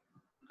it's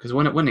because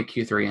when did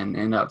Q3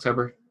 in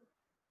October?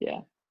 Yeah.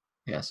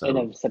 Yeah,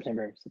 so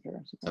September.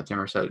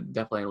 So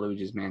definitely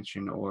Luigi's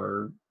Mansion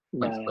or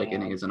Link's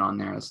Awakening isn't on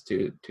there. That's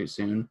too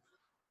soon.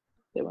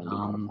 They wouldn't be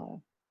top 5.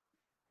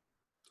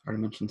 I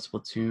already mentioned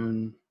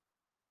Splatoon.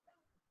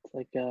 It's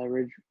like a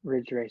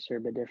Ridge Racer,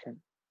 but different.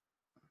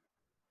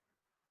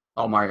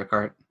 Oh, Mario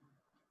Kart.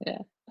 Yeah.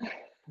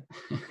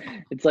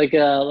 It's like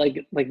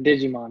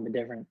Digimon, but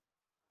different.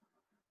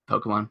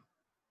 Pokemon.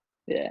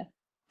 Yeah.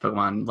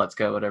 Pokemon Let's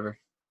Go, whatever.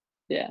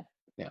 Yeah.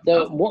 Yeah.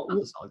 So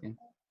that's a solid game.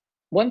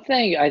 One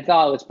thing I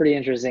thought was pretty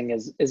interesting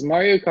is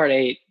Mario Kart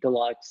 8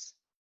 Deluxe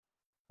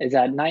is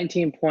at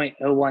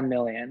 19.01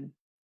 million.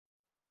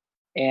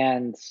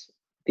 And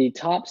the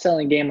top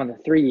selling game on the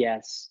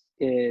 3DS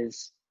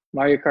is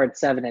Mario Kart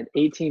 7 at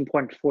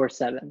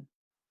 18.47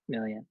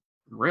 million.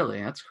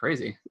 Really? That's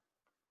crazy.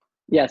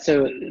 Yeah,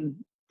 so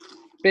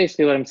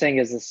basically what I'm saying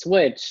is the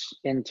Switch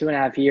in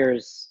 2.5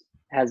 years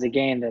has a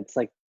game that's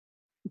like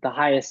the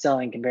highest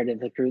selling compared to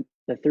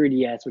the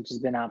 3DS, which has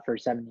been out for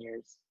 7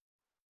 years.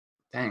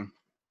 Dang.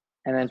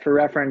 And then for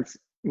reference,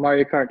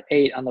 Mario Kart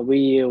 8 on the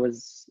Wii U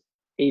was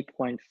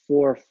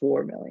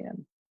 8.44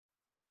 million.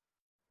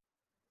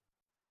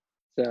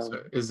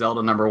 So is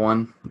Zelda number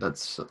 1?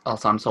 That's all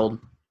time sold?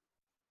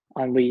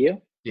 On Wii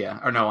U? Yeah,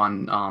 or no,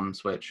 on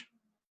Switch.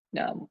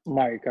 No,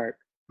 Mario Kart.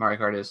 Mario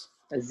Kart is.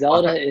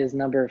 Zelda is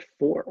number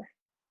 4.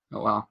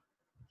 Oh, wow.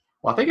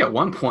 Well, I think at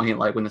one point,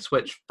 like when the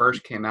Switch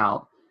first came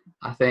out,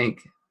 I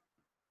think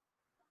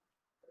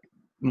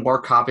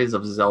more copies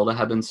of Zelda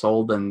had been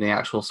sold than the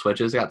actual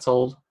Switches got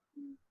sold.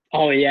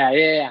 Oh,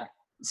 yeah.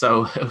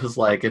 So it was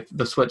like if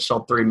the Switch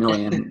sold 3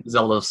 million,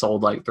 Zelda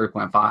sold like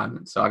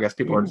 3.5. So I guess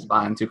people are just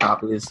buying 2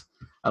 copies.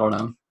 I don't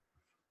know.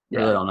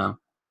 Really don't know.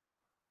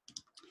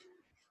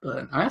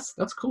 But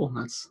that's cool.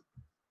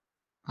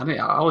 I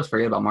always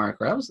forget about Mario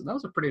Kart. That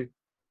was a pretty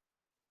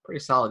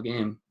solid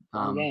game.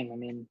 I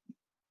mean,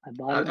 I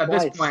bought it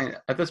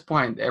at this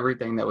point,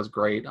 everything that was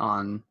great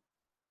on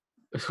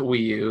Wii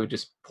U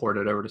just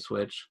ported over to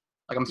Switch.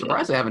 Like I'm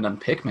surprised they haven't done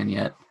Pikmin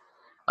yet.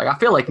 Like I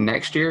feel like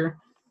next year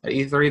at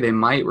E3 they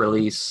might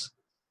release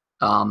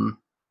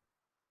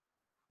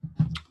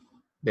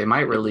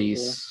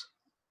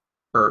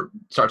or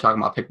start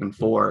talking about Pikmin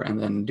 4 and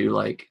then do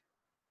like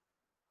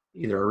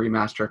either a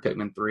remaster of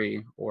Pikmin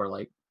 3 or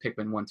like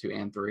Pikmin 1, 2,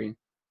 and 3.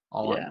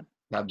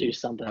 That'd be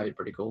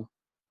pretty cool.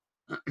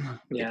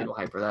 Get people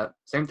hyped for that.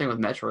 Same thing with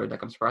Metroid.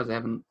 Like I'm surprised they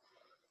haven't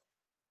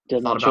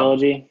done the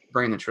trilogy.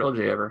 Bringing the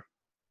trilogy over.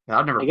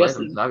 I've never played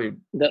them. So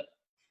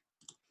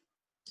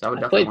I would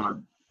definitely want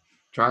to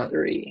try it.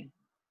 3.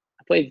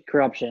 I played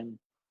Corruption.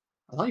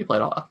 I thought you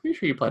played all. I'm pretty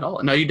sure you played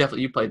all. No,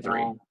 you played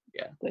 3.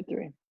 Yeah, played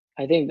 3.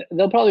 I think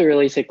they'll probably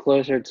release it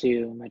closer to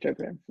Metroid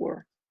Prime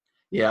 4.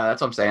 Yeah,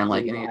 that's what I'm saying.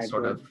 Like any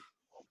sort of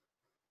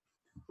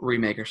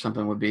remake or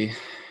something would be.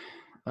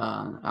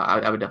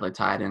 I would definitely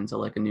tie it into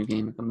like a new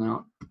game coming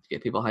out to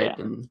get people hyped,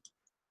 and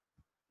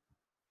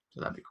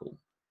so that'd be cool.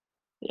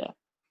 Yeah.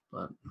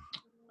 But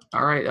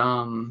all right.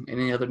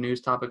 Any other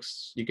news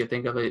topics you could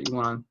think of that you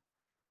want to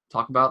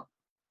talk about?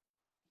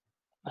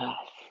 I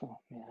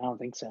don't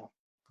think so.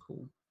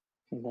 Cool.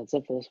 I think that's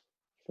it for this.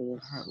 All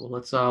right. Well,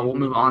 let's we'll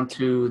move on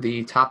to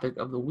the topic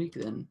of the week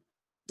then.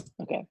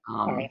 Okay.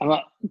 All right.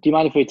 Do you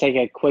mind if we take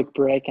a quick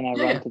break and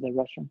I run to the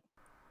restroom?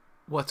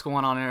 What's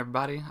going on,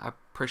 everybody? I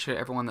appreciate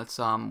everyone that's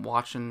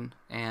watching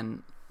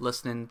and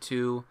listening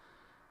to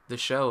the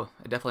show.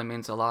 It definitely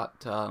means a lot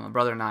to my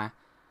brother and I.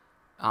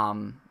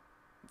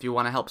 If you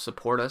want to help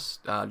support us,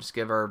 just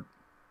give our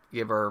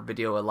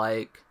video a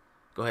like.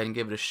 Go ahead and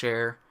give it a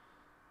share,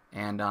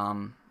 and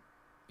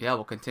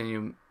we'll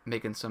continue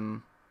making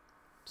some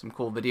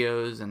cool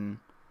videos and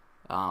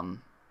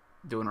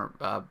doing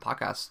our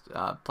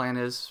podcast. Plan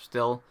is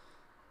still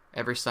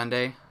every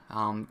Sunday.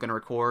 Gonna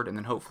record and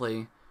then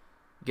hopefully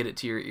get it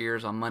to your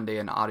ears on Monday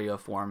in audio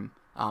form.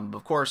 But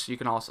of course, you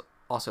can also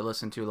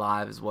listen to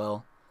live as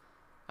well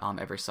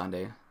every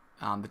Sunday.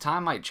 The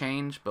time might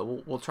change, but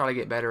we'll try to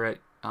get better at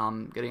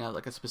getting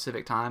a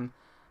specific time.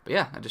 But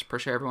yeah, I just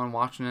appreciate everyone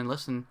watching and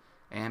listening.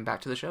 And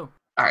back to the show.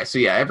 All right, so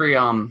yeah,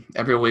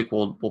 every week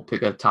we'll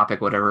pick a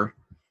topic, whatever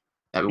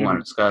that we want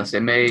to discuss.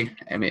 It may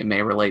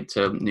relate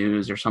to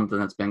news or something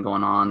that's been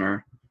going on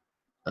or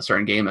a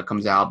certain game that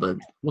comes out, but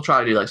we'll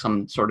try to do like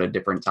some sort of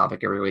different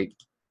topic every week.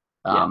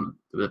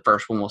 The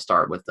first one we'll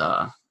start with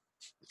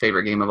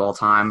favorite game of all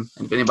time.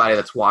 And if anybody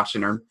that's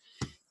watching or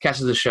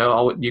catches the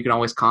show, you can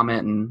always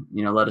comment and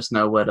let us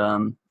know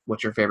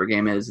what your favorite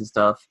game is and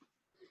stuff.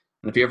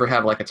 And if you ever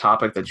have like a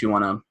topic that you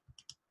want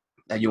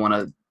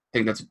to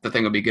think that's the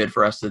thing would be good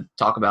for us to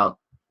talk about,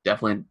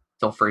 definitely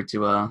feel free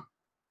to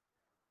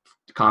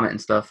comment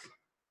and stuff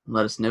and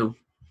let us know.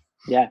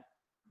 Yeah.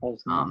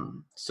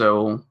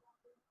 So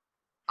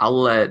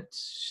why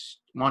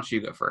don't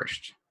you go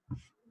first?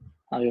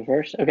 I'll go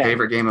first. Okay.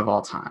 Favorite game of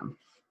all time.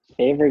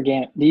 Favorite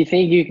game. Do you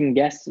think you can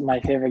guess my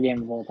favorite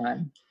game of all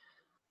time?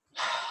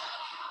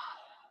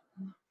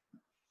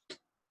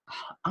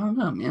 I don't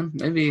know, man.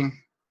 Maybe.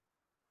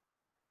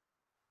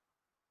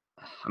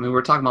 I mean, we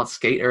were talking about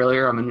Skate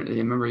earlier. I mean,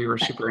 remember you were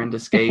super into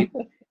Skate.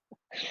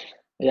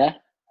 Yeah.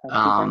 I'm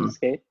super into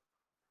Skate.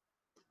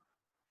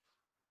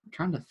 I'm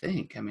trying to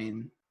think. I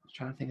mean, I'm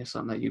trying to think of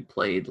something that you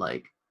played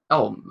like.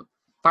 Oh,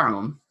 Fire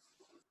Emblem.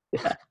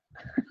 Yeah.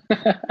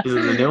 Is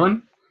it the new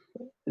one?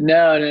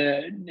 No.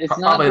 It's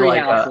probably not Three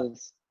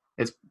Houses.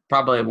 It's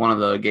probably one of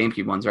the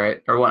GameCube ones,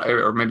 right?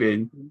 Or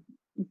maybe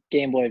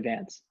Game Boy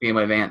Advance. Game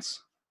Boy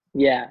Advance.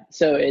 Yeah.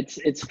 So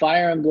it's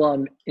Fire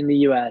Emblem in the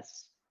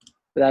U.S.,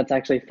 but that's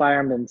actually Fire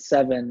Emblem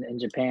 7 in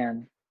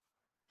Japan.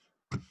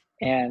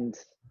 And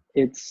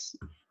it's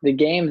the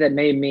game that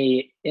made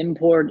me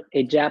import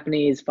a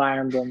Japanese Fire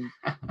Emblem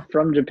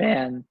from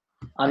Japan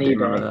on eBay.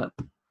 Remember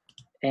that.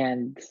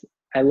 And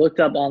I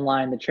looked up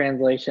online the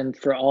translation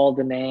for all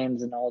the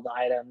names and all the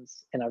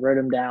items, and I wrote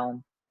them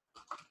down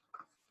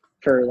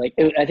for I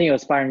think it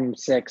was Fire Emblem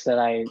 6 that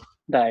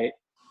I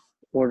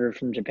ordered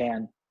from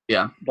Japan.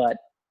 Yeah. But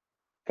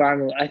Fire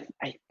Emblem,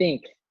 I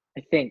think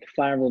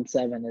Fire Emblem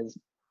 7 is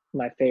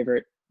my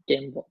favorite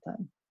game of all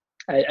time.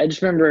 I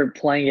just remember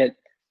playing it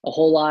a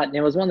whole lot, and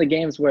it was one of the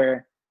games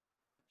where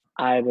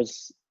I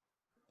was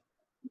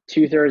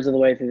 2/3 of the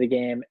way through the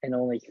game, and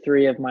only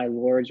 3 of my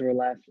lords were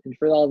left. And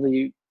for all of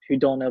you who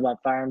don't know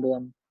about Fire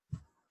Emblem,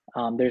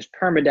 there's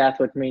permadeath,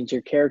 which means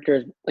your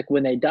characters, like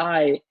when they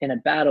die in a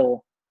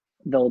battle,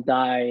 they'll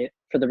die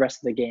for the rest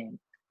of the game.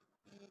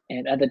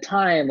 And at the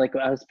time, like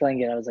I was playing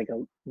it, I was like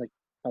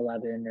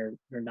 11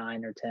 or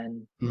 9 or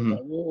 10,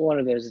 one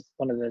of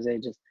those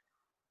ages.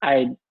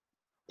 I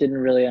didn't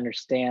really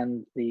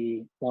understand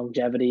the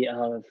longevity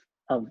of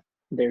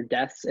their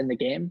deaths in the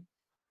game.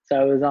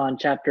 So I was on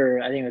chapter,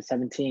 I think it was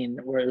 17,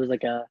 where it was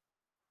like a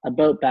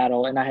boat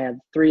battle, and I had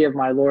 3 of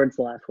my lords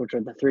left, which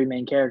were the 3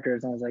 main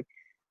characters. And I was like,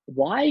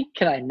 why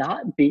can I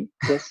not beat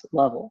this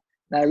level?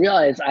 And I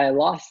realized I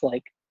lost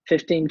like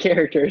 15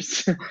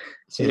 characters.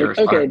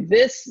 Okay,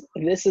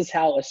 this is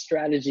how a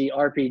strategy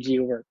RPG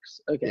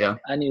works. Okay, yeah.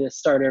 I need to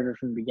start over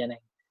from the beginning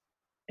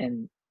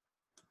and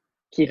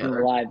keep them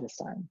alive this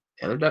time.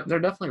 Yeah, they're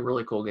definitely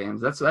really cool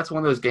games. That's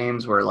one of those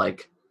games where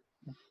like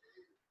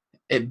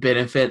it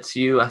benefits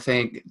you, I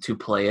think, to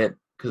play it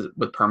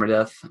with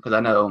permadeath, because I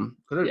know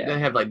they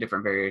have like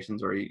different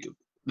variations where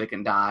they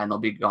can die and they'll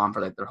be gone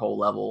for like their whole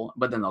level,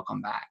 but then they'll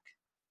come back.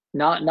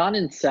 Not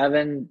in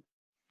 7,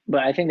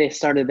 but I think they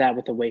started that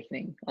with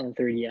Awakening on the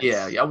 3DS.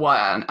 Yeah.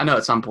 Well, I know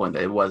at some point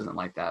that it wasn't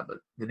like that, but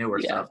the newer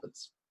stuff,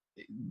 it's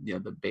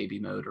the baby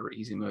mode or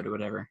easy mode or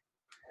whatever.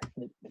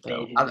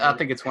 So I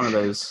think it's one of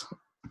those.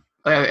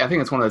 I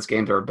think it's one of those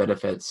games where it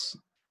benefits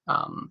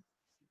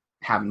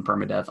having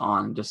permadeath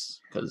on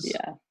just because.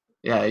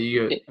 Yeah. I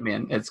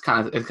mean, it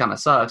kind of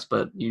sucks,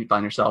 but you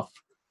find yourself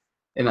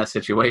in that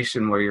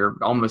situation where you're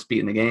almost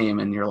beating the game,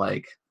 and you're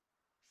like,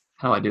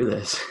 how do I do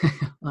this?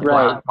 Like,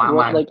 right. Why am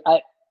I? Like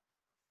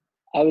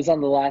I was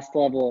on the last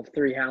level of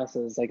 3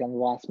 houses, like on the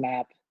last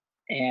map,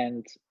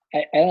 and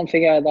I don't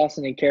think I had lost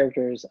any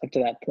characters up to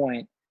that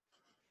point,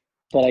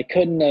 but I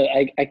couldn't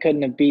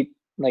have beat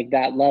like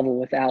that level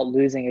without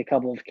losing a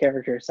couple of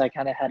characters. So I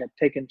kind of had to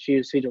pick and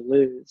choose who to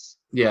lose.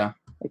 Yeah.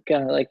 Like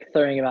kind of like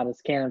throwing him out as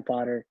cannon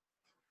fodder,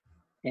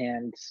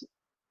 and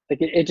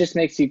like it just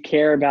makes you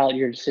care about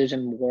your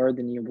decision more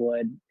than you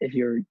would if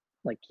you're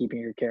like keeping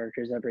your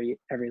characters every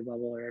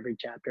level or every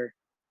chapter.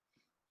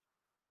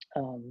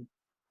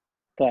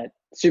 But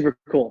super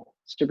cool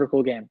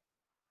game.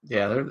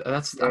 Yeah, I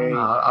don't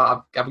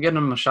know. I've given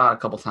them a shot a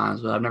couple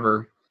times, but I've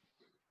never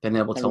been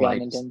able to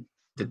like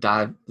to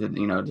dive,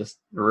 just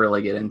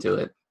really get into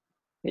it.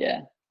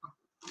 Yeah.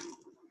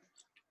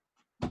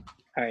 All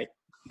right.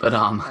 But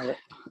are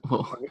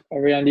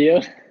we on to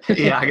you?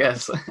 Yeah, I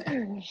guess.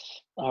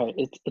 All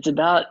right. It's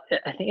about,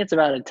 I think it's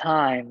about a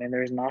time, and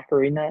there's an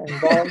ocarina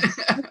involved.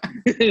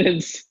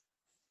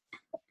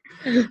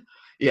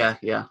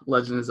 Yeah.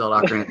 Legend of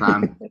Zelda Ocarina of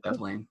Time,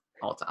 definitely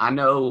all time. I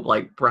know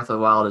like Breath of the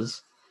Wild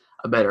is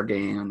a better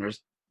game, and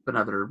there's been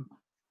other,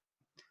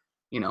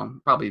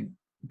 probably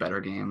better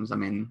games. I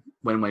mean,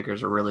 Wind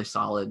Waker's a really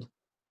solid,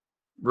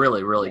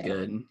 really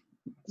good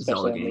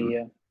Zelda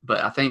game.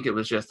 But I think it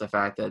was just the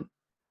fact that,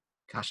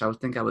 gosh, I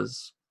would think I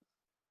was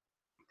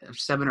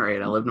 7 or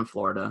 8. I lived in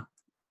Florida.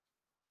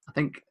 I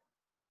think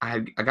I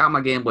got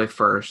my Game Boy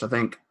first. I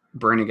think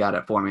Brittany got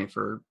it for me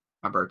for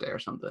my birthday or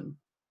something.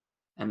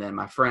 And then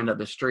my friend up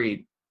the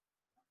street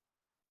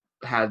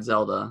had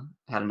Zelda,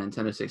 had a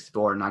Nintendo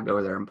 64, and I'd go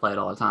over there and play it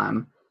all the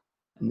time.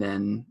 And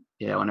then,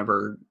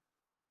 whenever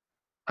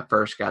I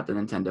first got the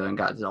Nintendo and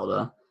got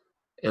Zelda,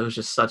 it was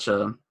just such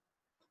an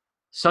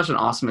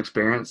awesome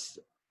experience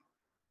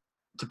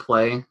to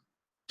play.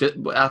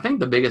 I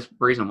think the biggest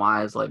reason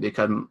why is like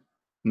because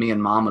me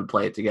and Mom would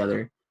play it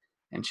together,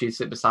 and she'd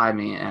sit beside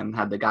me and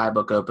had the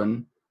guidebook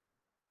open,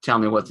 tell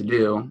me what to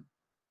do,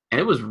 and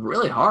it was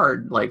really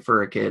hard, like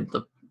for a kid,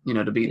 to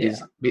beat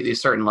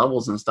these certain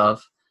levels and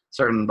stuff,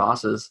 certain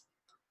bosses.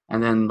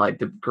 And then like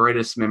the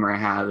greatest memory I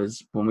have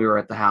is when we were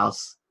at the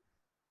house,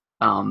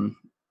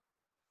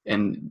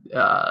 in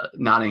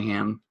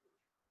Nottingham,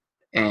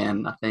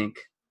 and I think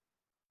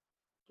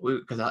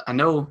because I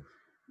know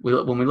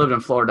when we lived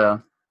in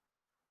Florida,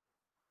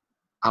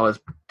 I was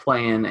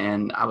playing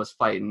and I was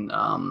fighting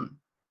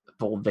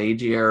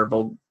Volvagia or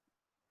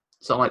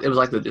something like it was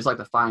like it's like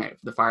the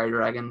fire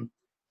dragon.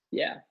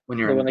 Yeah. When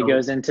it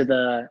goes into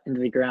the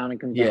ground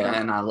and comes back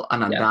out.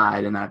 And I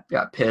died, and I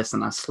got pissed,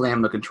 and I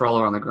slammed the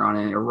controller on the ground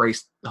and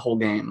erased the whole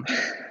game.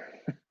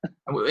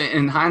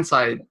 In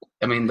hindsight,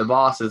 I mean, the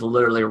boss is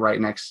literally right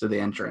next to the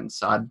entrance,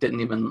 so I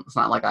didn't even. It's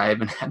not like I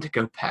even had to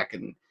go back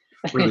and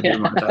really do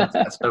much. I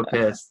was so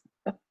pissed,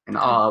 and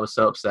I was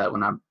so upset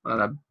when I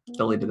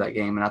deleted that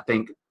game. And I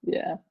think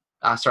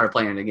I started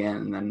playing it again,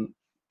 and then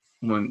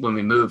when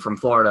we moved from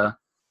Florida,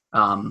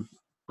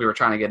 we were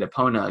trying to get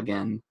Epona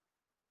again,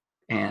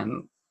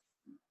 and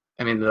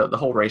I mean the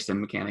whole racing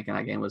mechanic in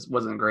that game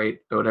wasn't great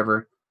or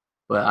whatever,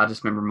 but I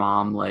just remember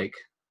Mom like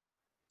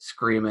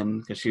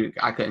screaming because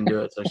I couldn't do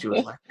it, so she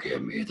was like,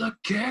 "Give me the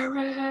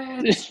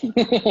carrots!"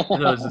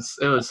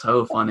 It was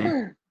so funny.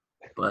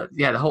 But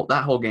yeah,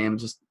 that whole game,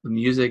 just the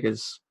music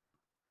is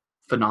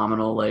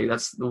phenomenal. Like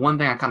that's the one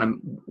thing I kind of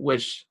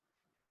wish.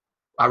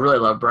 I really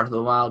love Breath of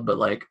the Wild, but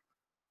like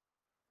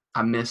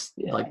I missed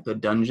like the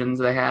dungeons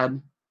they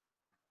had.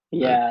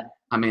 Yeah.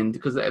 I mean,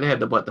 because they had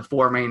the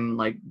 4 main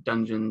like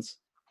dungeons,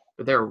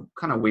 but they were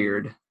kind of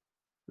weird.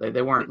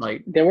 They weren't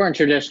like they weren't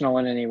traditional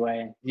in any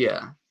way.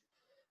 Yeah.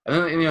 And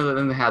then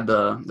then they had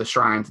the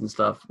shrines and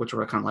stuff, which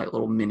were kind of like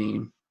little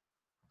mini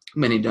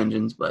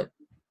dungeons. But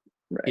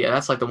yeah,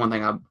 that's like the one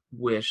thing I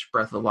wish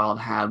Breath of the Wild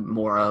had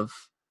more of.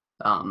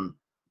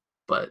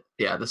 But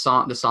yeah, the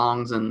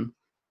songs and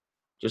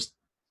just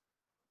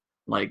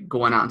like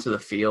going out into the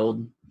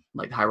field,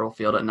 like Hyrule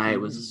Field at night,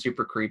 was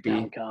super creepy.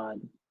 Oh God,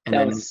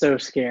 that was so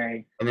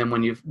scary. And then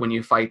when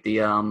you fight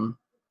the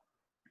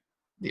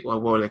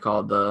what were they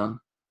called, the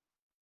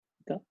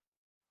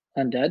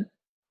undead?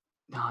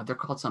 No, they're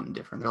called something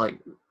different. They're like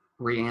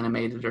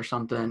reanimated or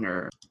something,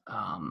 or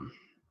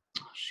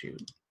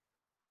shoot.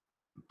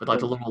 But like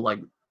the little like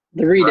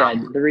the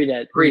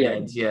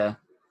redeads, yeah.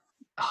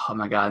 Oh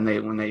my God!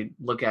 And when they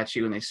look at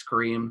you and they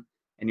scream,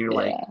 and you're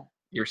like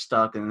you're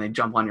stuck, and then they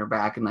jump on your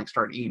back and like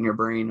start eating your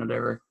brain,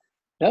 whatever.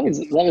 That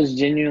was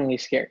genuinely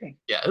scary.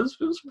 Yeah, it was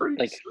pretty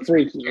like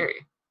freaky.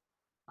 Scary.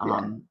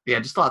 Yeah,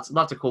 just lots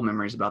of cool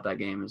memories about that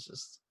game.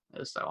 It's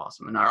so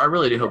awesome, and I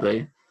really do hope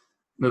they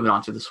move it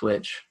on to the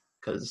Switch,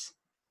 because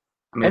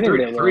I mean, the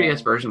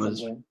 3DS version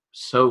was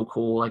so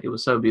cool. Like, it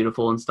was so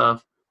beautiful and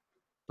stuff.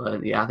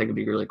 But yeah, I think it'd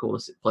be really cool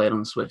to play it on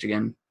the Switch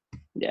again.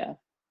 Yeah.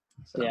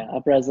 So. Yeah,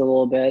 up-res a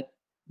little bit.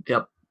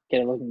 Yep.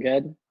 Get it looking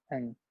good,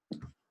 and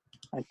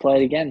I'd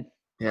play it again.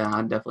 Yeah,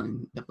 I'd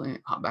definitely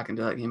hop back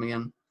into that game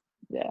again.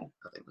 Yeah.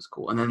 I think was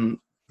cool. And then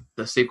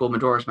the sequel,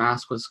 Majora's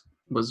Mask,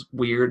 was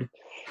weird,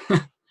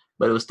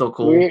 but it was still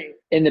cool. Weird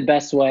in the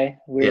best way.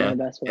 Weird in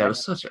the best way. Yeah, it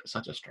was such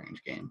a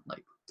strange game.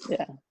 Like,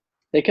 yeah,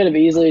 they could have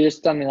easily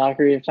just done the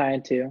Ocarina of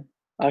Time too.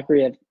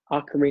 Ocarina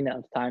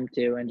of Time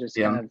too, and just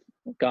kind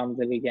of gone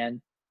with it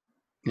again.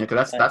 Yeah,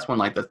 because that's when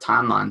like the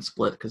timeline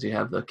split, because you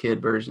have the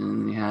kid version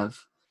and you have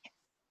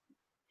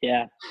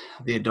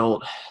the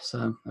adult.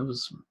 So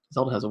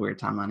Zelda has a weird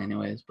timeline,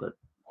 anyways. But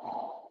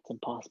it's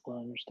impossible to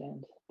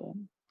understand.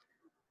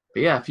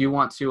 But yeah, if you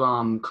want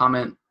to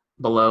comment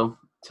below,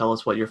 tell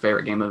us what your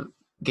favorite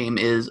game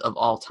is of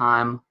all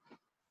time.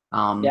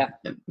 And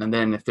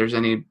then if there's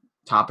any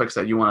topics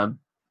that you want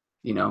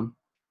to,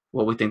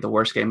 what we think the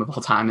worst game of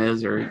all time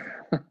is, or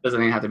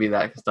doesn't even have to be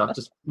that stuff.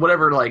 Just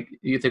whatever like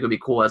you think would be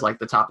cool as like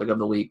the topic of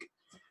the week.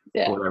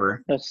 Yeah. Or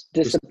whatever. Most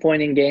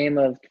disappointing game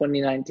of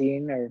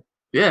 2019 or.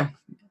 Yeah.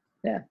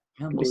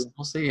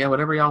 We'll see. Yeah,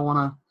 whatever y'all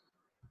want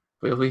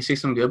to. If we see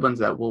some good ones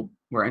that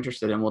we're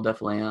interested in, we'll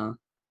definitely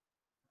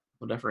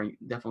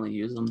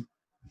use them.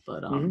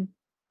 But but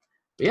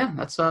yeah,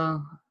 that's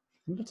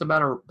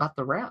about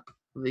the wrap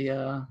of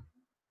the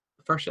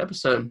first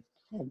episode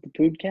of the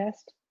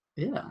podcast.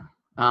 Yeah.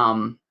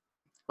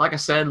 Like I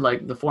said,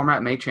 like the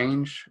format may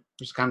change.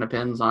 Just kind of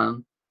depends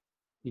on,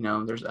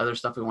 there's other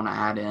stuff we want to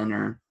add in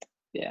or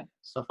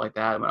stuff like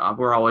that. But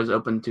we're always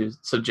open to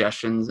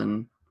suggestions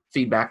and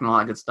feedback and all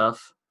that good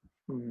stuff.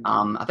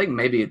 I think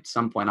maybe at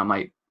some point I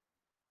might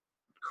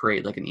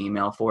create like an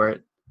email for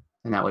it,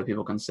 and that way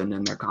people can send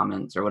in their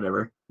comments or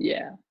whatever.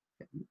 Yeah,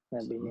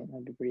 that'd be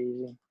pretty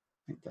easy. I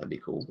think that'd be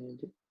cool.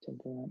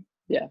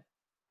 Yeah.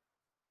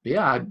 But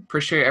yeah, I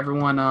appreciate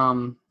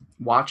everyone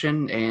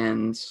watching,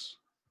 and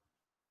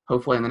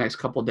hopefully in the next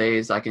couple of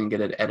days I can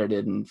get it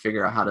edited and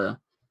figure out how to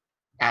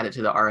add it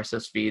to the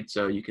RSS feed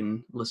so you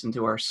can listen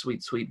to our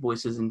sweet, sweet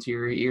voices into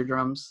your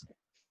eardrums.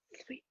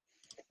 Sweet.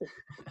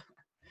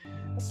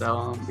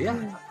 So,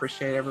 yeah,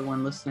 appreciate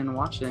everyone listening and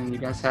watching. You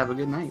guys have a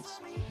good night.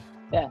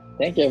 Yeah,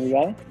 thank you,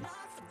 everybody.